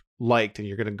liked and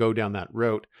you're going to go down that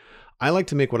route, I like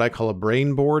to make what I call a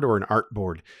brain board or an art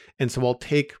board. And so I'll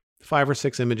take 5 or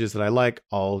 6 images that I like.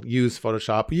 I'll use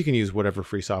Photoshop. You can use whatever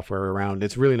free software around.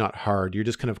 It's really not hard. You're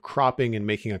just kind of cropping and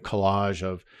making a collage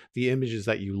of the images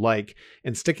that you like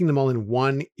and sticking them all in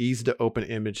one easy to open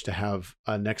image to have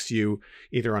next to you,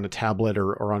 either on a tablet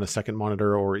or on a second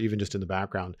monitor or even just in the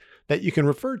background that you can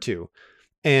refer to.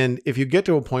 And if you get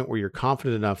to a point where you're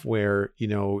confident enough where,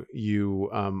 you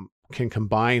can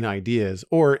combine ideas,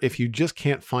 or if you just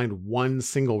can't find one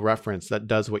single reference that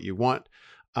does what you want,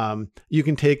 you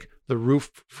can take the roof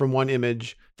from one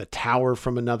image, the tower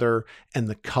from another, and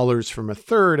the colors from a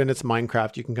third, and it's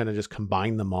Minecraft. You can kind of just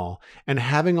combine them all. And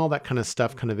having all that kind of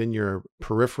stuff kind of in your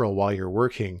peripheral while you're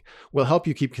working will help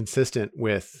you keep consistent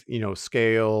with,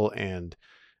 scale and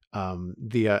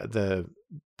the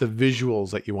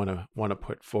visuals that you want to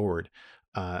put forward.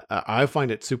 I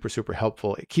find it super, super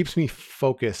helpful. It keeps me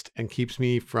focused and keeps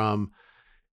me from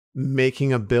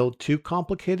making a build too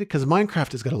complicated, because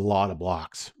Minecraft has got a lot of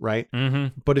blocks, right?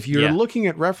 But if you're looking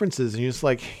at references and you're just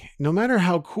like, no matter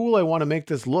how cool I want to make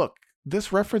this look,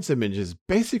 this reference image is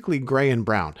basically gray and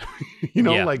brown.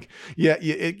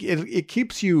 It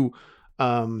keeps you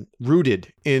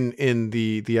rooted in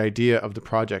the idea of the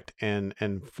project and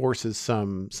forces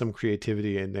some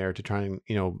creativity in there to try and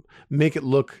make it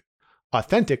look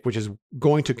authentic, which is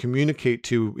going to communicate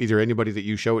to either anybody that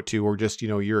you show it to or just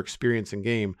your experience in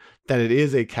game that it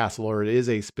is a castle or it is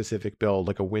a specific build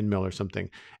like a windmill or something,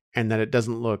 and that it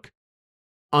doesn't look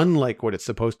unlike what it's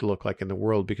supposed to look like in the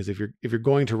world. Because if you're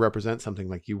going to represent something,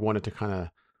 like, you want it to kind of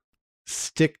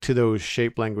stick to those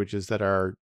shape languages that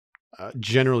are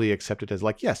generally accepted as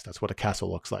like, yes, that's what a castle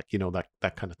looks like,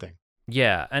 that kind of thing.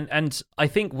 Yeah, and I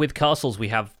think with castles we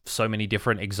have so many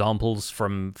different examples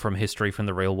from history, from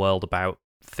the real world, about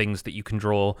things that you can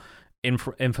draw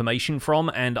information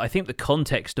from, and I think the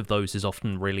context of those is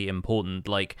often really important.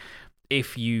 Like,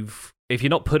 if you're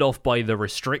not put off by the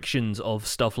restrictions of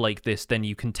stuff like this, then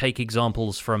you can take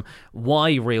examples from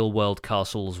why real-world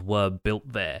castles were built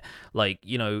there. Like,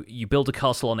 you build a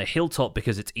castle on a hilltop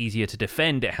because it's easier to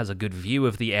defend, it has a good view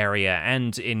of the area,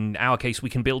 and in our case, we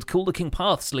can build cool-looking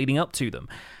paths leading up to them.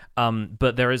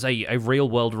 But there is a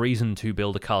real-world reason to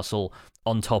build a castle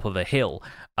on top of a hill.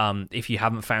 If you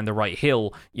haven't found the right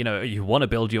hill, you want to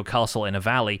build your castle in a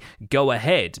valley, go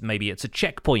ahead. Maybe it's a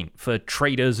checkpoint for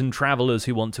traders and travelers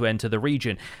who want to enter the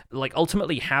region. Like,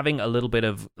 ultimately having a little bit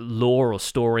of lore or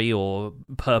story or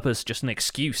purpose, just an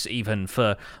excuse even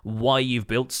for why you've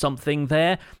built something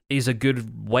there, is a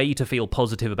good way to feel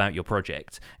positive about your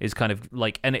project. Is kind of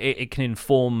like, and it can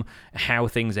inform how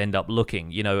things end up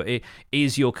looking.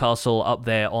 Is your castle up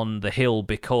there on the hill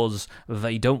because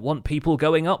they don't want people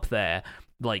going up there?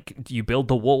 Like, you build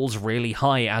the walls really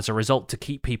high as a result to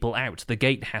keep people out. The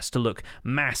gate has to look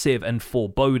massive and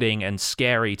foreboding and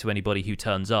scary to anybody who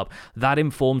turns up. That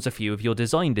informs a few of your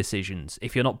design decisions.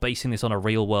 If you're not basing this on a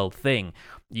real-world thing,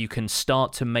 you can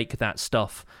start to make that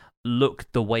stuff look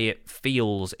the way it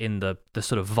feels in the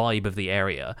sort of vibe of the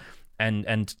area.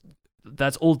 And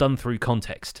that's all done through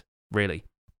context, really.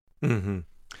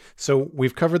 So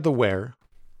we've covered the where,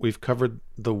 we've covered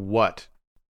the what,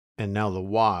 and now the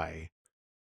why.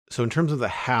 So in terms of the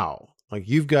how, like,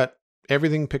 you've got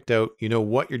everything picked out,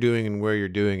 what you're doing and where you're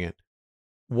doing it.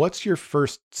 what's your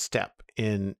first step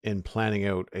in planning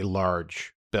out a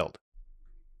large build?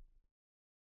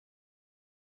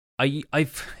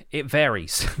 It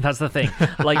varies. That's the thing.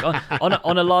 Like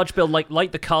on a large build,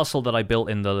 like the castle that I built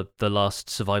in the last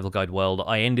survival guide world,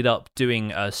 I ended up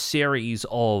doing a series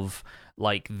of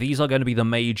like, these are going to be the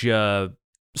major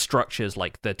structures,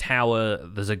 like the tower.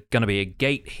 There's going to be a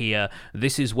gate here.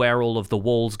 This is where all of the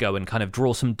walls go, and kind of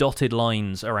draw some dotted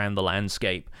lines around the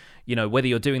landscape. You know, whether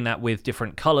you're doing that with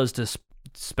different colors to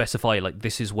specify like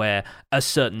this is where a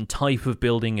certain type of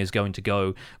building is going to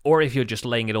go, or if you're just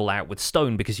laying it all out with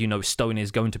stone because you know stone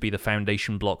is going to be the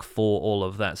foundation block for all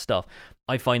of that stuff.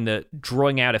 I find that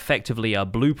drawing out effectively a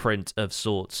blueprint of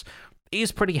sorts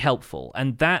is pretty helpful,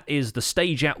 and that is the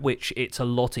stage at which it's a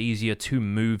lot easier to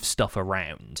move stuff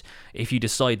around. If you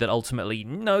decide that ultimately,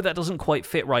 no, that doesn't quite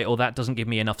fit right, or that doesn't give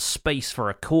me enough space for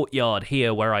a courtyard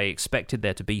here where I expected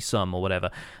there to be some, or whatever,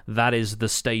 that is the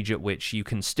stage at which you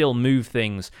can still move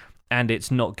things, and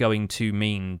it's not going to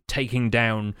mean taking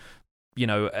down, you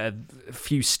know, a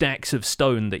few stacks of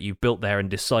stone that you've built there and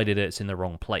decided it's in the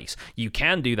wrong place. You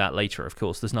can do that later, of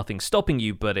course. There's nothing stopping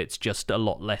you, but it's just a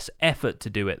lot less effort to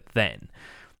do it then.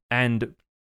 And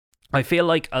I feel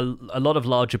like a lot of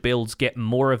larger builds get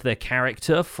more of their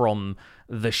character from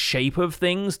the shape of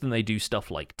things than they do stuff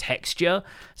like texture.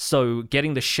 So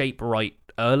getting the shape right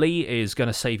early is going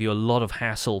to save you a lot of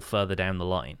hassle further down the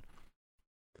line.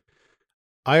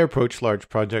 I approach large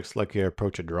projects like I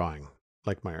approach a drawing,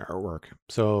 like my artwork.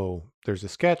 So there's a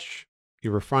sketch,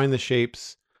 you refine the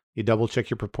shapes, you double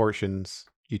check your proportions,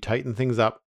 you tighten things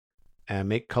up and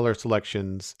make color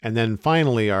selections. And then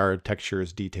finally our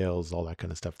textures, details, all that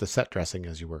kind of stuff, the set dressing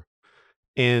as you were.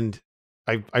 And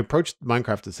I approached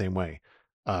Minecraft the same way.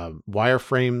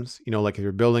 Wireframes, you know, like if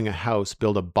you're building a house,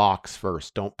 build a box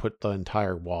first. Don't put the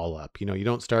entire wall up. You know, you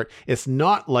don't start. It's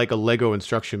not like a Lego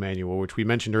instruction manual, which we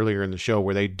mentioned earlier in the show,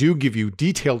 where they do give you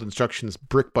detailed instructions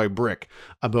brick by brick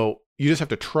about, you just have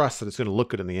to trust that it's going to look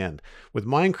good in the end. With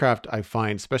Minecraft, I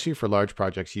find, especially for large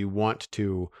projects, you want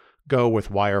to go with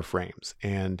wireframes.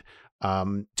 And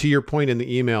to your point in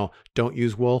the email, don't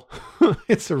use wool.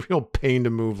 It's a real pain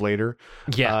to move later.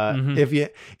 Yeah. If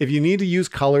you need to use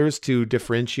colors to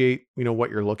differentiate, you know, what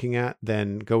you're looking at,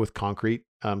 then go with concrete.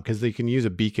 Because they can use a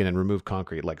beacon and remove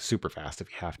concrete like super fast if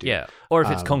you have to. Yeah, or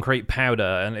if it's concrete powder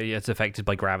and it's affected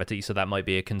by gravity, so that might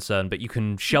be a concern. But you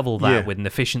can shovel that with an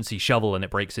efficiency shovel and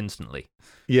it breaks instantly.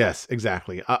 Yes,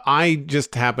 exactly. I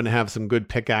just happen to have some good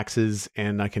pickaxes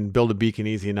and I can build a beacon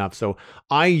easy enough. So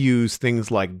I use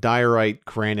things like diorite,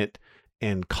 granite,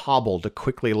 and cobble to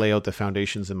quickly lay out the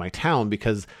foundations in my town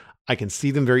because I can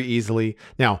see them very easily.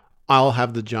 Now, I'll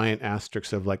have the giant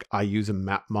asterisk of like, I use a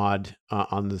map mod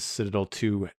on the Citadel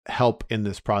to help in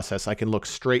this process. I can look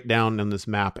straight down on this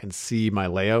map and see my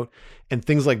layout, and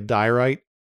things like diorite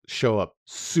show up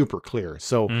super clear.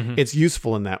 So it's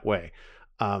useful in that way.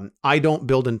 I don't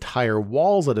build entire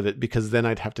walls out of it because then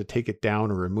I'd have to take it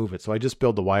down or remove it. So I just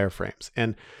build the wireframes.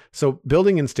 And so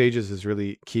building in stages is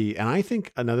really key. And I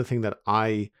think another thing that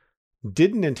I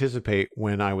didn't anticipate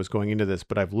when I was going into this,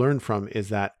 but I've learned from, is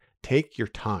that take your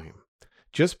time.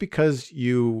 Just because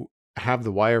you have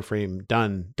the wireframe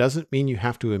done doesn't mean you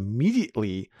have to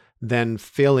immediately then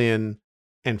fill in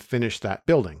and finish that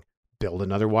building. Build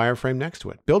another wireframe next to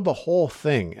it. Build the whole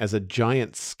thing as a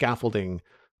giant scaffolding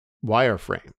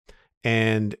wireframe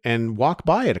and walk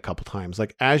by it a couple times.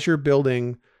 Like as you're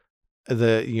building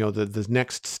the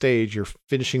next stage, you're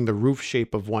finishing the roof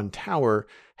shape of one tower,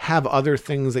 have other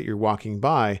things that you're walking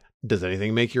by. Does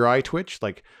anything make your eye twitch?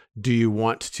 Like, do you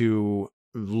want to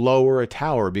lower a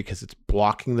tower because it's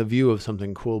blocking the view of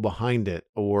something cool behind it?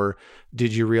 Or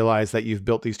did you realize that you've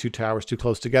built these two towers too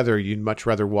close together? You'd much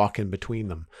rather walk in between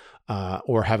them,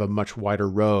 or have a much wider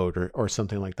road or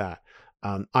something like that.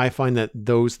 I find that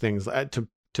those things, to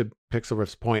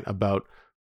Pixelriff's point about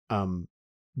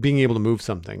being able to move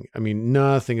something, I mean,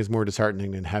 nothing is more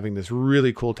disheartening than having this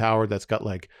really cool tower that's got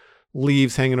like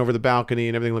leaves hanging over the balcony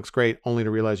and everything looks great, only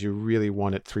to realize you really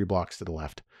want it 3 blocks to the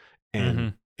left.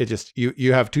 And it just,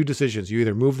 you have two decisions. You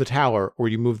either move the tower or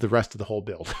you move the rest of the whole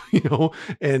build, you know,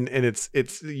 and it's,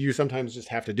 you sometimes just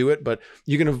have to do it, but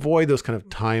you can avoid those kind of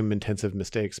time intensive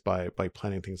mistakes by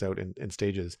planning things out in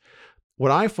stages.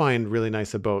 What I find really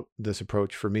nice about this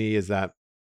approach for me is that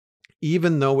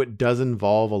even though it does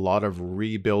involve a lot of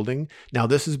rebuilding, now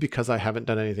this is because I haven't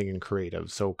done anything in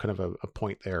creative, so kind of a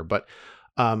point there, but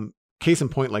case in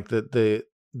point, like the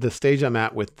stage I'm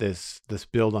at with this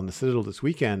build on the Citadel this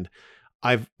weekend,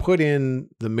 I've put in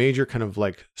the major kind of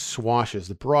like swashes,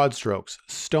 the broad strokes,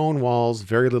 stone walls,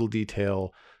 very little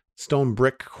detail, stone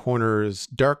brick corners,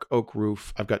 dark oak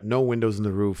roof. I've got no windows in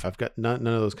the roof. I've got none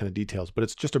of those kind of details, but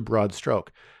it's just a broad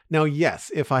stroke. Now,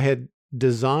 yes, if I had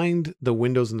designed the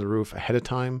windows in the roof ahead of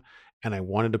time and I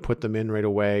wanted to put them in right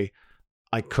away,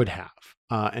 I could have.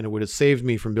 And it would have saved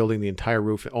me from building the entire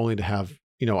roof only to have,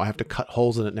 I have to cut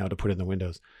holes in it now to put in the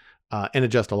windows and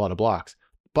adjust a lot of blocks.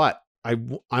 But I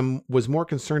was more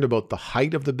concerned about the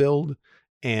height of the build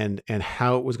and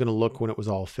how it was going to look when it was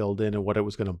all filled in and what it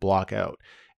was going to block out.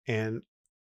 And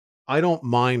I don't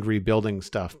mind rebuilding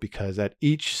stuff because at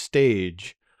each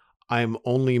stage, I'm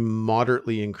only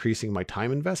moderately increasing my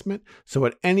time investment. So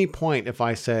at any point, if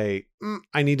I say,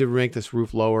 I need to make this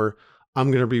roof lower, I'm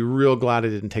going to be real glad I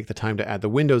didn't take the time to add the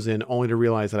windows in, only to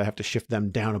realize that I have to shift them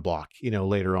down a block,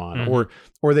 later on,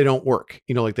 or they don't work,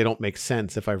 like they don't make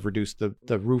sense if I've reduced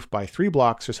the roof by 3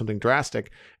 blocks or something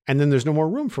drastic, and then there's no more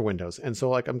room for windows. And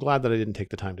so I'm glad that I didn't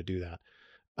take the time to do that.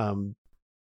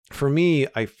 For me,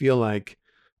 I feel like,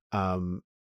 in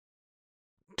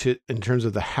terms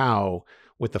of the how,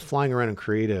 with the flying around in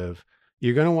creative,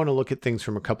 you're going to want to look at things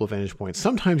from a couple of vantage points.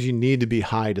 Sometimes you need to be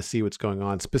high to see what's going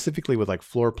on, specifically with like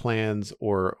floor plans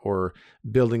or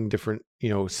building different,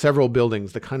 several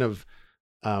buildings, the kind of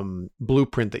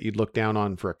blueprint that you'd look down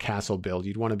on for a castle build.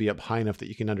 You'd want to be up high enough that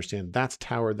you can understand that's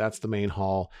tower, that's the main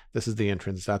hall, this is the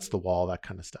entrance, that's the wall, that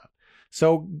kind of stuff.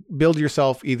 So build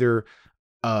yourself either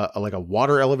like a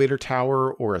water elevator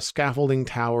tower or a scaffolding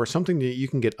tower, something that you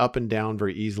can get up and down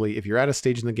very easily. If you're at a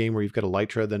stage in the game where you've got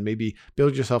elytra, then maybe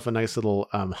build yourself a nice little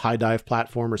high dive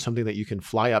platform or something that you can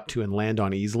fly up to and land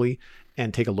on easily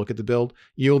and take a look at the build.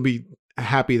 You'll be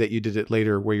happy that you did it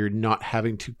later where you're not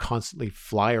having to constantly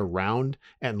fly around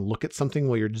and look at something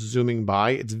while you're zooming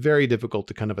by. It's very difficult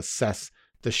to kind of assess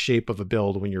the shape of a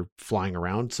build when you're flying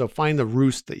around. So find the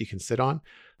roost that you can sit on.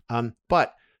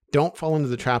 But don't fall into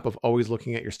the trap of always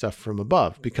looking at your stuff from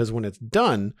above, because when it's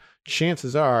done,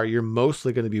 chances are you're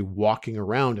mostly going to be walking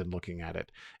around and looking at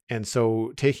it. And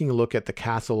so taking a look at the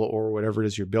castle or whatever it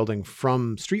is you're building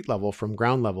from street level, from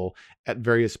ground level at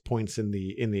various points in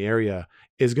the area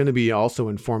is going to be also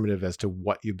informative as to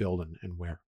what you build and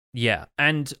where. Yeah,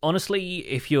 and honestly,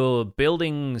 if you're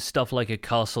building stuff like a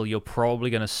castle, you're probably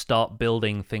going to start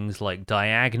building things like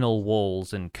diagonal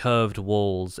walls and curved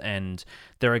walls, and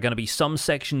there are going to be some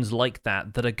sections like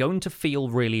that that are going to feel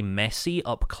really messy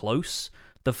up close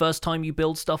the first time you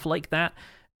build stuff like that.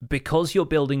 Because you're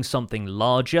building something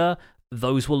larger,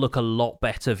 those will look a lot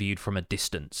better viewed from a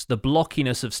distance. The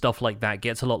blockiness of stuff like that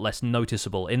gets a lot less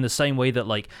noticeable, in the same way that,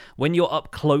 like, when you're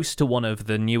up close to one of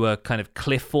the newer kind of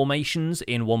cliff formations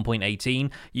in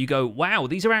 1.18, you go, wow,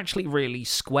 these are actually really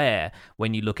square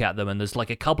when you look at them, and there's like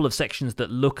a couple of sections that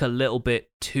look a little bit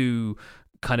too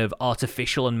kind of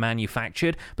artificial and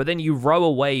manufactured, but then you row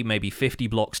away maybe 50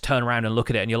 blocks, turn around and look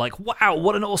at it, and you're like, wow,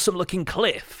 what an awesome looking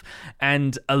cliff.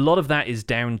 And a lot of that is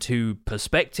down to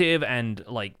perspective, and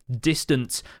like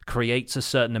distance creates a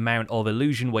certain amount of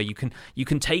illusion where you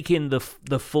can take in the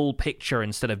full picture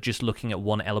instead of just looking at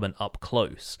one element up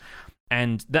close.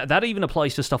 And that even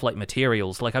applies to stuff like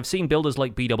materials. Like, I've seen builders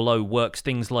like BOO works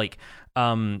things like,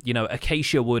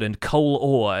 acacia wood and coal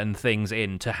ore and things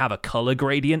in to have a color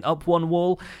gradient up one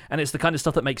wall. And it's the kind of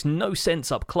stuff that makes no sense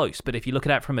up close. But if you look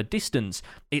at it from a distance,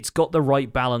 it's got the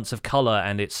right balance of color,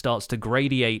 and it starts to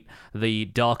gradiate the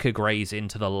darker grays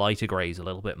into the lighter grays a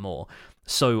little bit more.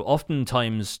 So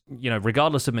oftentimes,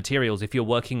 regardless of materials, if you're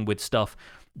working with stuff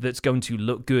that's going to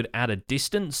look good at a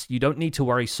distance, you don't need to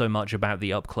worry so much about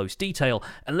the up-close detail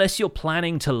unless you're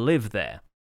planning to live there.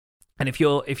 And if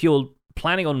you're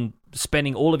planning on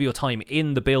spending all of your time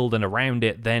in the build and around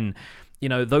it, then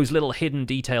those little hidden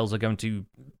details are going to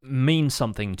mean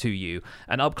something to you,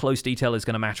 and up-close detail is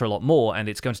going to matter a lot more, and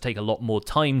it's going to take a lot more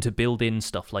time to build in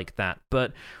stuff like that.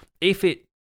 But if it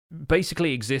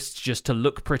basically exists just to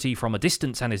look pretty from a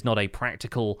distance and is not a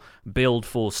practical build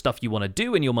for stuff you want to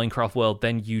do in your Minecraft world,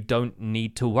 then you don't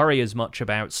need to worry as much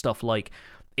about stuff like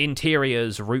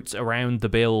interiors, routes around the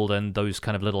build, and those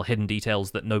kind of little hidden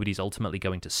details that nobody's ultimately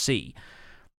going to see.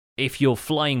 If you're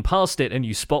flying past it and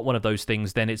you spot one of those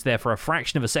things, then it's there for a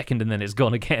fraction of a second and then it's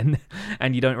gone again,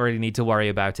 and you don't really need to worry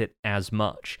about it as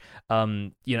much.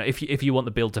 If you want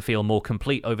the build to feel more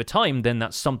complete over time, then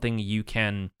that's something you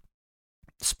can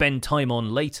spend time on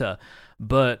later,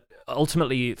 but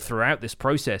ultimately throughout this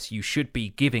process you should be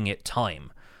giving it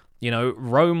time.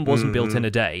 Rome wasn't built in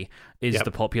a day is the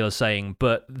popular saying,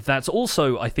 but that's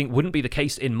also, I think, wouldn't be the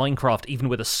case in Minecraft even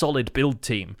with a solid build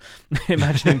team.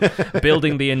 Imagine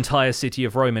building the entire city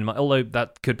of Rome although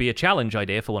that could be a challenge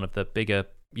idea for one of the bigger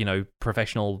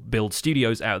professional build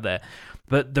studios out there.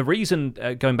 But the reason,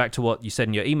 going back to what you said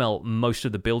in your email, most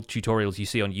of the build tutorials you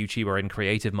see on YouTube are in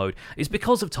creative mode is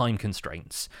because of time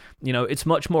constraints. It's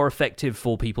much more effective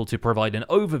for people to provide an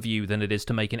overview than it is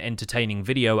to make an entertaining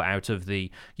video out of the,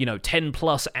 10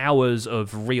 plus hours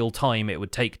of real time it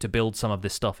would take to build some of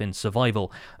this stuff in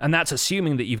survival. And that's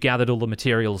assuming that you've gathered all the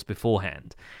materials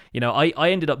beforehand. I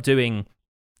ended up doing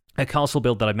a castle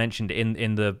build that I mentioned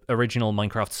in the original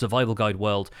Minecraft Survival Guide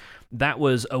world. That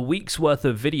was a week's worth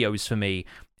of videos for me.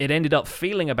 It ended up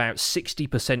feeling about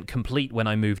 60% complete when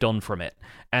I moved on from it,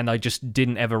 and I just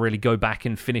didn't ever really go back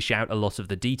and finish out a lot of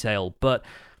the detail. But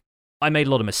I made a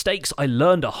lot of mistakes. I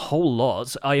learned a whole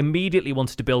lot. I immediately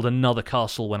wanted to build another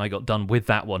castle when I got done with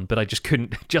that one, but I just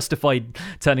couldn't justify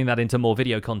turning that into more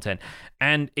video content.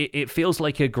 And it feels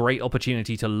like a great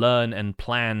opportunity to learn and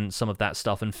plan some of that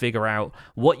stuff and figure out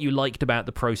what you liked about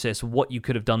the process, what you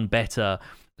could have done better.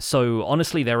 So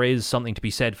honestly, there is something to be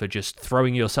said for just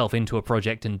throwing yourself into a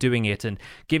project and doing it and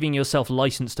giving yourself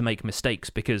license to make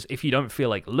mistakes, because if you don't feel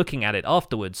like looking at it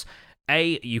afterwards,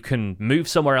 you can move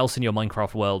somewhere else in your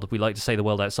Minecraft world. We like to say the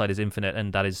world outside is infinite,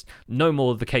 and that is no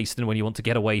more the case than when you want to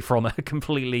get away from a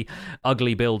completely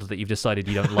ugly build that you've decided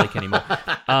you don't like anymore.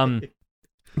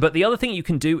 But the other thing you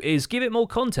can do is give it more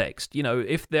context.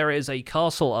 If there is a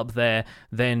castle up there,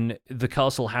 then the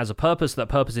castle has a purpose. That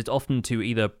purpose is often to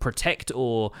either protect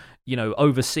or,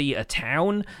 oversee a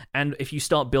town. And if you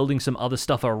start building some other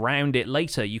stuff around it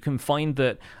later, you can find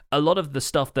that a lot of the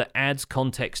stuff that adds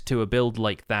context to a build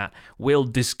like that will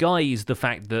disguise the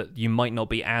fact that you might not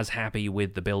be as happy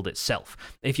with the build itself.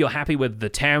 If you're happy with the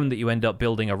town that you end up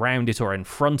building around it or in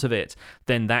front of it,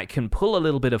 then that can pull a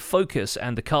little bit of focus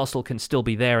and the castle can still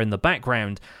be there in the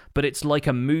background, but it's like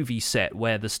a movie set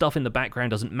where the stuff in the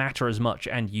background doesn't matter as much,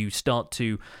 and you start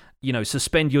to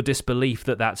suspend your disbelief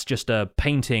that that's just a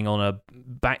painting on a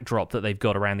backdrop that they've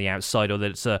got around the outside, or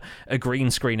that it's a green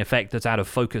screen effect that's out of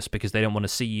focus because they don't want to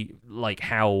see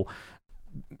how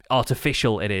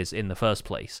artificial it is in the first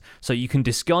place. So you can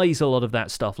disguise a lot of that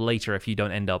stuff later if you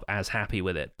don't end up as happy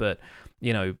with it. But,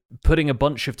 putting a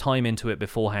bunch of time into it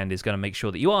beforehand is going to make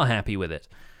sure that you are happy with it.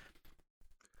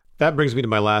 That brings me to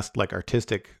my last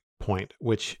artistic point,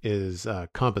 which is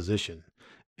composition.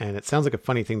 And it sounds like a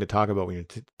funny thing to talk about when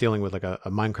you're dealing with a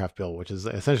Minecraft build, which is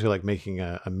essentially like making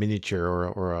a miniature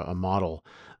or a model.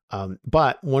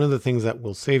 But one of the things that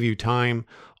will save you time,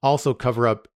 also cover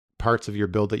up parts of your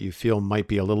build that you feel might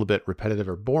be a little bit repetitive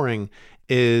or boring,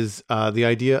 is the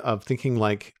idea of thinking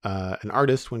like an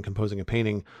artist when composing a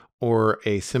painting, or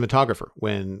a cinematographer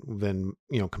when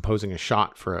composing a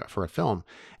shot for a film.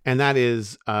 And that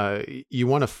is you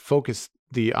want to focus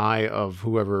the eye of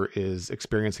whoever is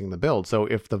experiencing the build. So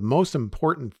if the most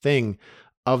important thing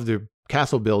of the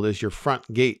castle build is your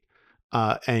front gate,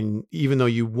 and even though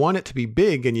you want it to be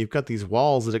big and you've got these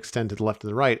walls that extend to the left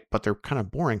and the right, but they're kind of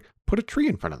boring, put a tree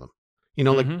in front of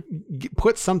them.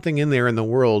 Put something in there in the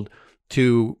world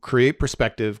to create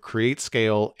perspective, create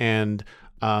scale, and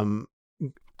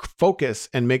focus,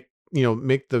 and make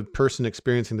the person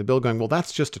experiencing the build going, well,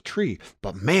 that's just a tree,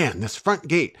 but man, this front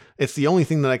gate, it's the only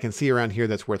thing that I can see around here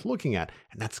that's worth looking at.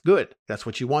 And that's good. That's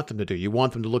what you want them to do. You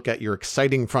want them to look at your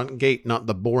exciting front gate, not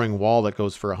the boring wall that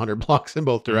goes for 100 blocks in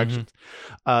both directions.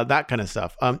 That kind of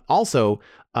stuff. Also,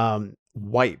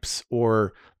 wipes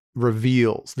or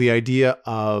reveals, the idea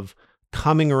of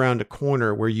coming around a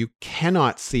corner where you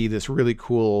cannot see this really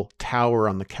cool tower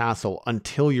on the castle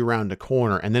until you're around a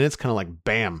corner. And then it's kind of like,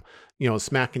 bam,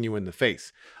 smacking you in the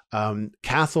face.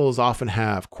 Castles often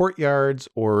have courtyards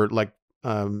or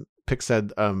Pick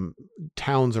said,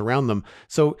 towns around them.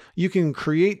 So you can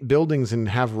create buildings and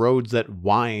have roads that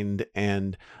wind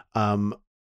and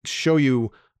show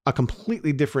you a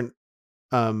completely different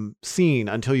scene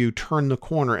until you turn the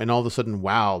corner, and all of a sudden,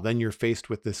 wow, then you're faced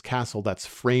with this castle that's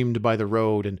framed by the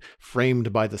road and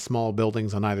framed by the small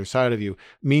buildings on either side of you,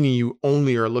 meaning you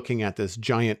only are looking at this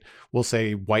giant, we'll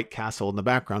say, white castle in the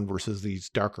background versus these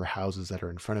darker houses that are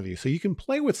in front of you. So you can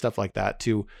play with stuff like that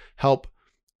to help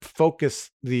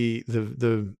focus the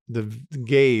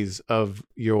gaze of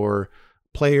your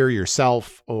player,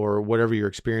 yourself, or whatever you're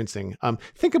experiencing.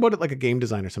 Think about it like a game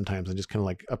designer sometimes, and just kind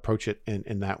of approach it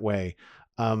in that way.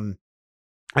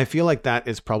 I feel like that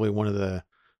is probably one of the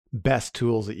best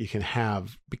tools that you can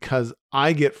have, because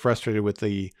I get frustrated with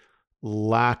the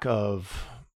lack of,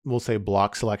 we'll say,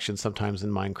 block selection sometimes in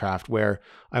Minecraft, where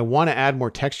I want to add more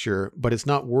texture, but it's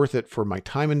not worth it for my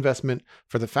time investment,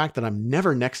 for the fact that I'm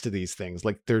never next to these things.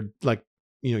 They're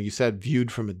you said,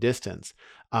 viewed from a distance,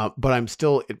 but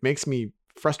it makes me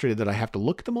frustrated that I have to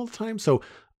look at them all the time. So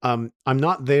I'm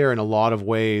not there in a lot of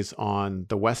ways on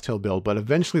the West Hill build, but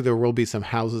eventually there will be some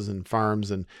houses and farms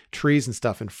and trees and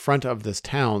stuff in front of this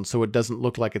town, so it doesn't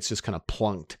look like it's just kind of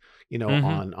plunked,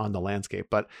 on the landscape.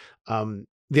 But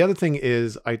the other thing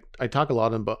is I talk a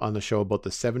lot on the show about the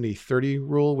 70-30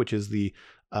 rule, which is the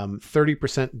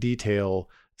 30% detail,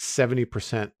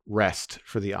 70% rest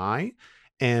for the eye.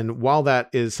 And while that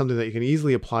is something that you can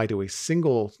easily apply to a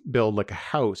single build like a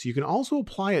house, you can also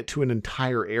apply it to an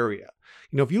entire area.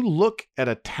 If you look at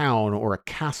a town or a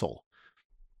castle,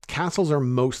 castles are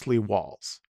mostly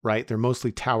walls, right? They're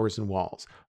mostly towers and walls.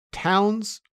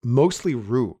 Towns, mostly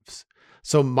roofs.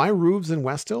 So my roofs in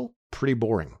West Hill, pretty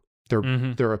boring.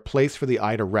 They're a place for the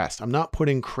eye to rest. I'm not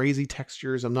putting crazy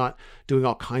textures. I'm not doing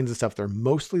all kinds of stuff. They're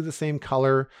mostly the same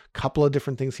color, couple of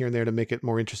different things here and there to make it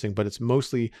more interesting, but it's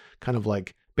mostly kind of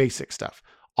like basic stuff.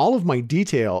 All of my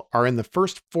detail are in the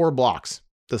first 4 blocks,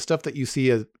 the stuff that you see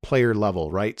at player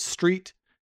level, right? Street,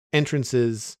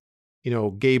 entrances,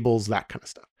 gables, that kind of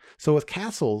stuff. So with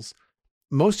castles,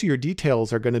 most of your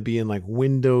details are going to be in like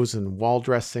windows and wall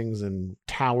dressings and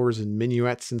towers and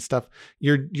minuets and stuff.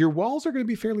 Your walls are going to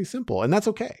be fairly simple, and that's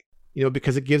okay,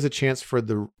 because it gives a chance for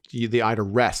the eye to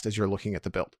rest as you're looking at the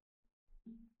build.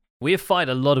 We have fired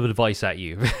a lot of advice at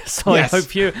you, so yes.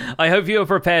 I hope you are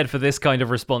prepared for this kind of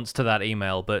response to that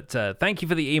email. But thank you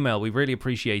for the email. We really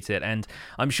appreciate it, and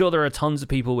I'm sure there are tons of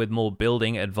people with more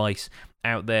building advice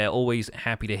out there. Always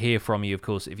happy to hear from you. Of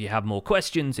course, if you have more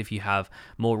questions, if you have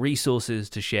more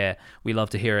resources to share, we love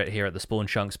to hear it here at the Spawn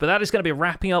Chunks. But that is going to be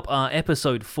wrapping up our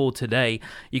episode for today.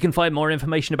 You can find more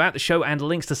information about the show and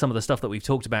links to some of the stuff that we've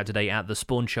talked about today at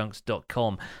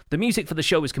thespawnchunks.com. The music for the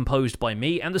show is composed by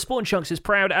me, and the Spawn Chunks is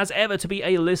proud as ever to be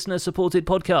a listener-supported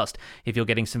podcast. If you're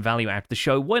getting some value out of the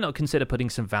show, why not consider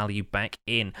putting some value back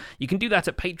in? You can do that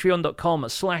at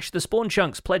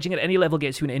patreon.com/thespawnchunks. Pledging at any level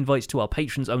gets you an invite to our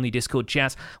patrons-only Discord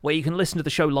chat, where you can listen to the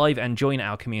show live and join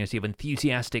our community of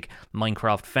enthusiastic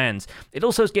Minecraft fans. It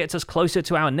also gets us closer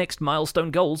to our next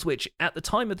milestone goals, which at the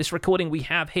time of this recording we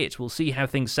have hit. We'll see how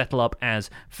things settle up as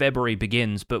February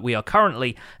begins, but we are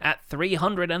currently at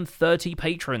 330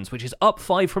 patrons, which is up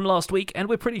 5 from last week, and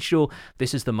we're pretty sure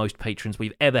this is the most patrons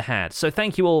we've ever had. So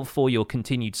thank you all for your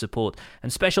continued support,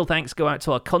 and special thanks go out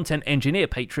to our content engineer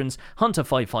patrons,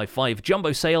 Hunter555,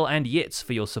 Jumbo Sale, and Yitz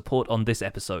for your support on this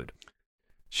episode.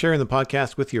 Sharing the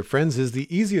podcast with your friends is the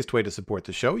easiest way to support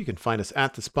the show. You can find us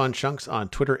at The Spawn Chunks on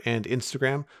Twitter and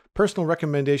Instagram. Personal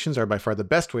recommendations are by far the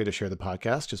best way to share the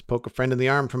podcast. Just poke a friend in the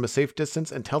arm from a safe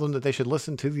distance and tell them that they should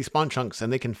listen to The Spawn Chunks,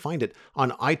 and they can find it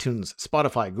on iTunes,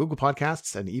 Spotify, Google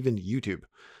Podcasts, and even YouTube.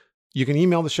 You can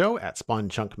email the show at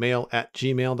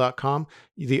spawnchunkmail@gmail.com.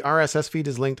 The RSS feed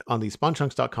is linked on the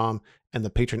spawnchunks.com, and the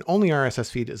patron-only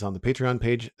RSS feed is on the Patreon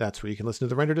page. That's where you can listen to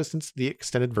the render distance, the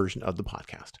extended version of the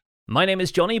podcast. My name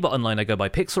is Johnny, but online I go by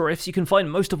Pixel Riffs. You can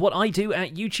find most of what I do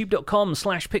at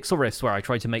youtube.com/pixelriffs, where I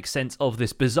try to make sense of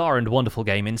this bizarre and wonderful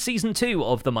game in Season 2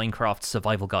 of the Minecraft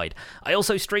Survival Guide. I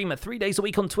also stream 3 days a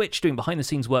week on Twitch, doing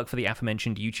behind-the-scenes work for the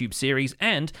aforementioned YouTube series,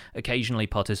 and occasionally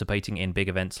participating in big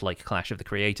events like Clash of the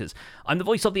Creators. I'm the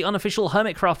voice of the unofficial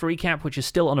Hermitcraft recap, which is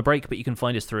still on a break, but you can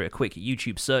find us through a quick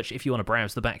YouTube search if you want to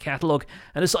browse the back catalogue.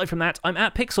 And aside from that, I'm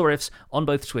at Pixel Riffs on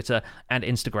both Twitter and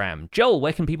Instagram. Joel,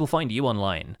 where can people find you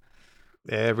online?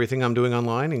 Everything I'm doing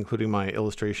online, including my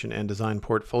illustration and design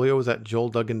portfolio, is at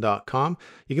joelduggan.com.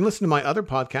 You can listen to my other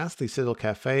podcast, The Citadel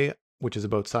Cafe, which is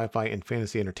about sci-fi and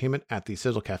fantasy entertainment, at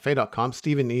thecitadelcafe.com.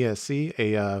 Stephen ESC,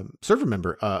 a server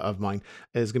member of mine,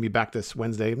 is going to be back this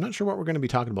Wednesday. I'm not sure what we're going to be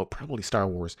talking about, probably Star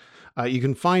Wars. You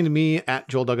can find me at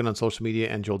Joel Duggan on social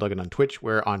media and Joel Duggan on Twitch,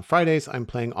 where on Fridays I'm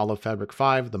playing All of Fabric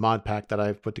 5, the mod pack that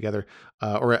I've put together,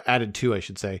 or added to, I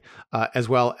should say, as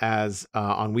well as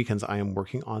on weekends I am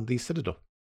working on The Citadel.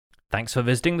 Thanks for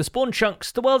visiting the Spawn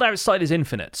Chunks. The world outside is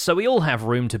infinite, so we all have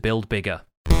room to build bigger.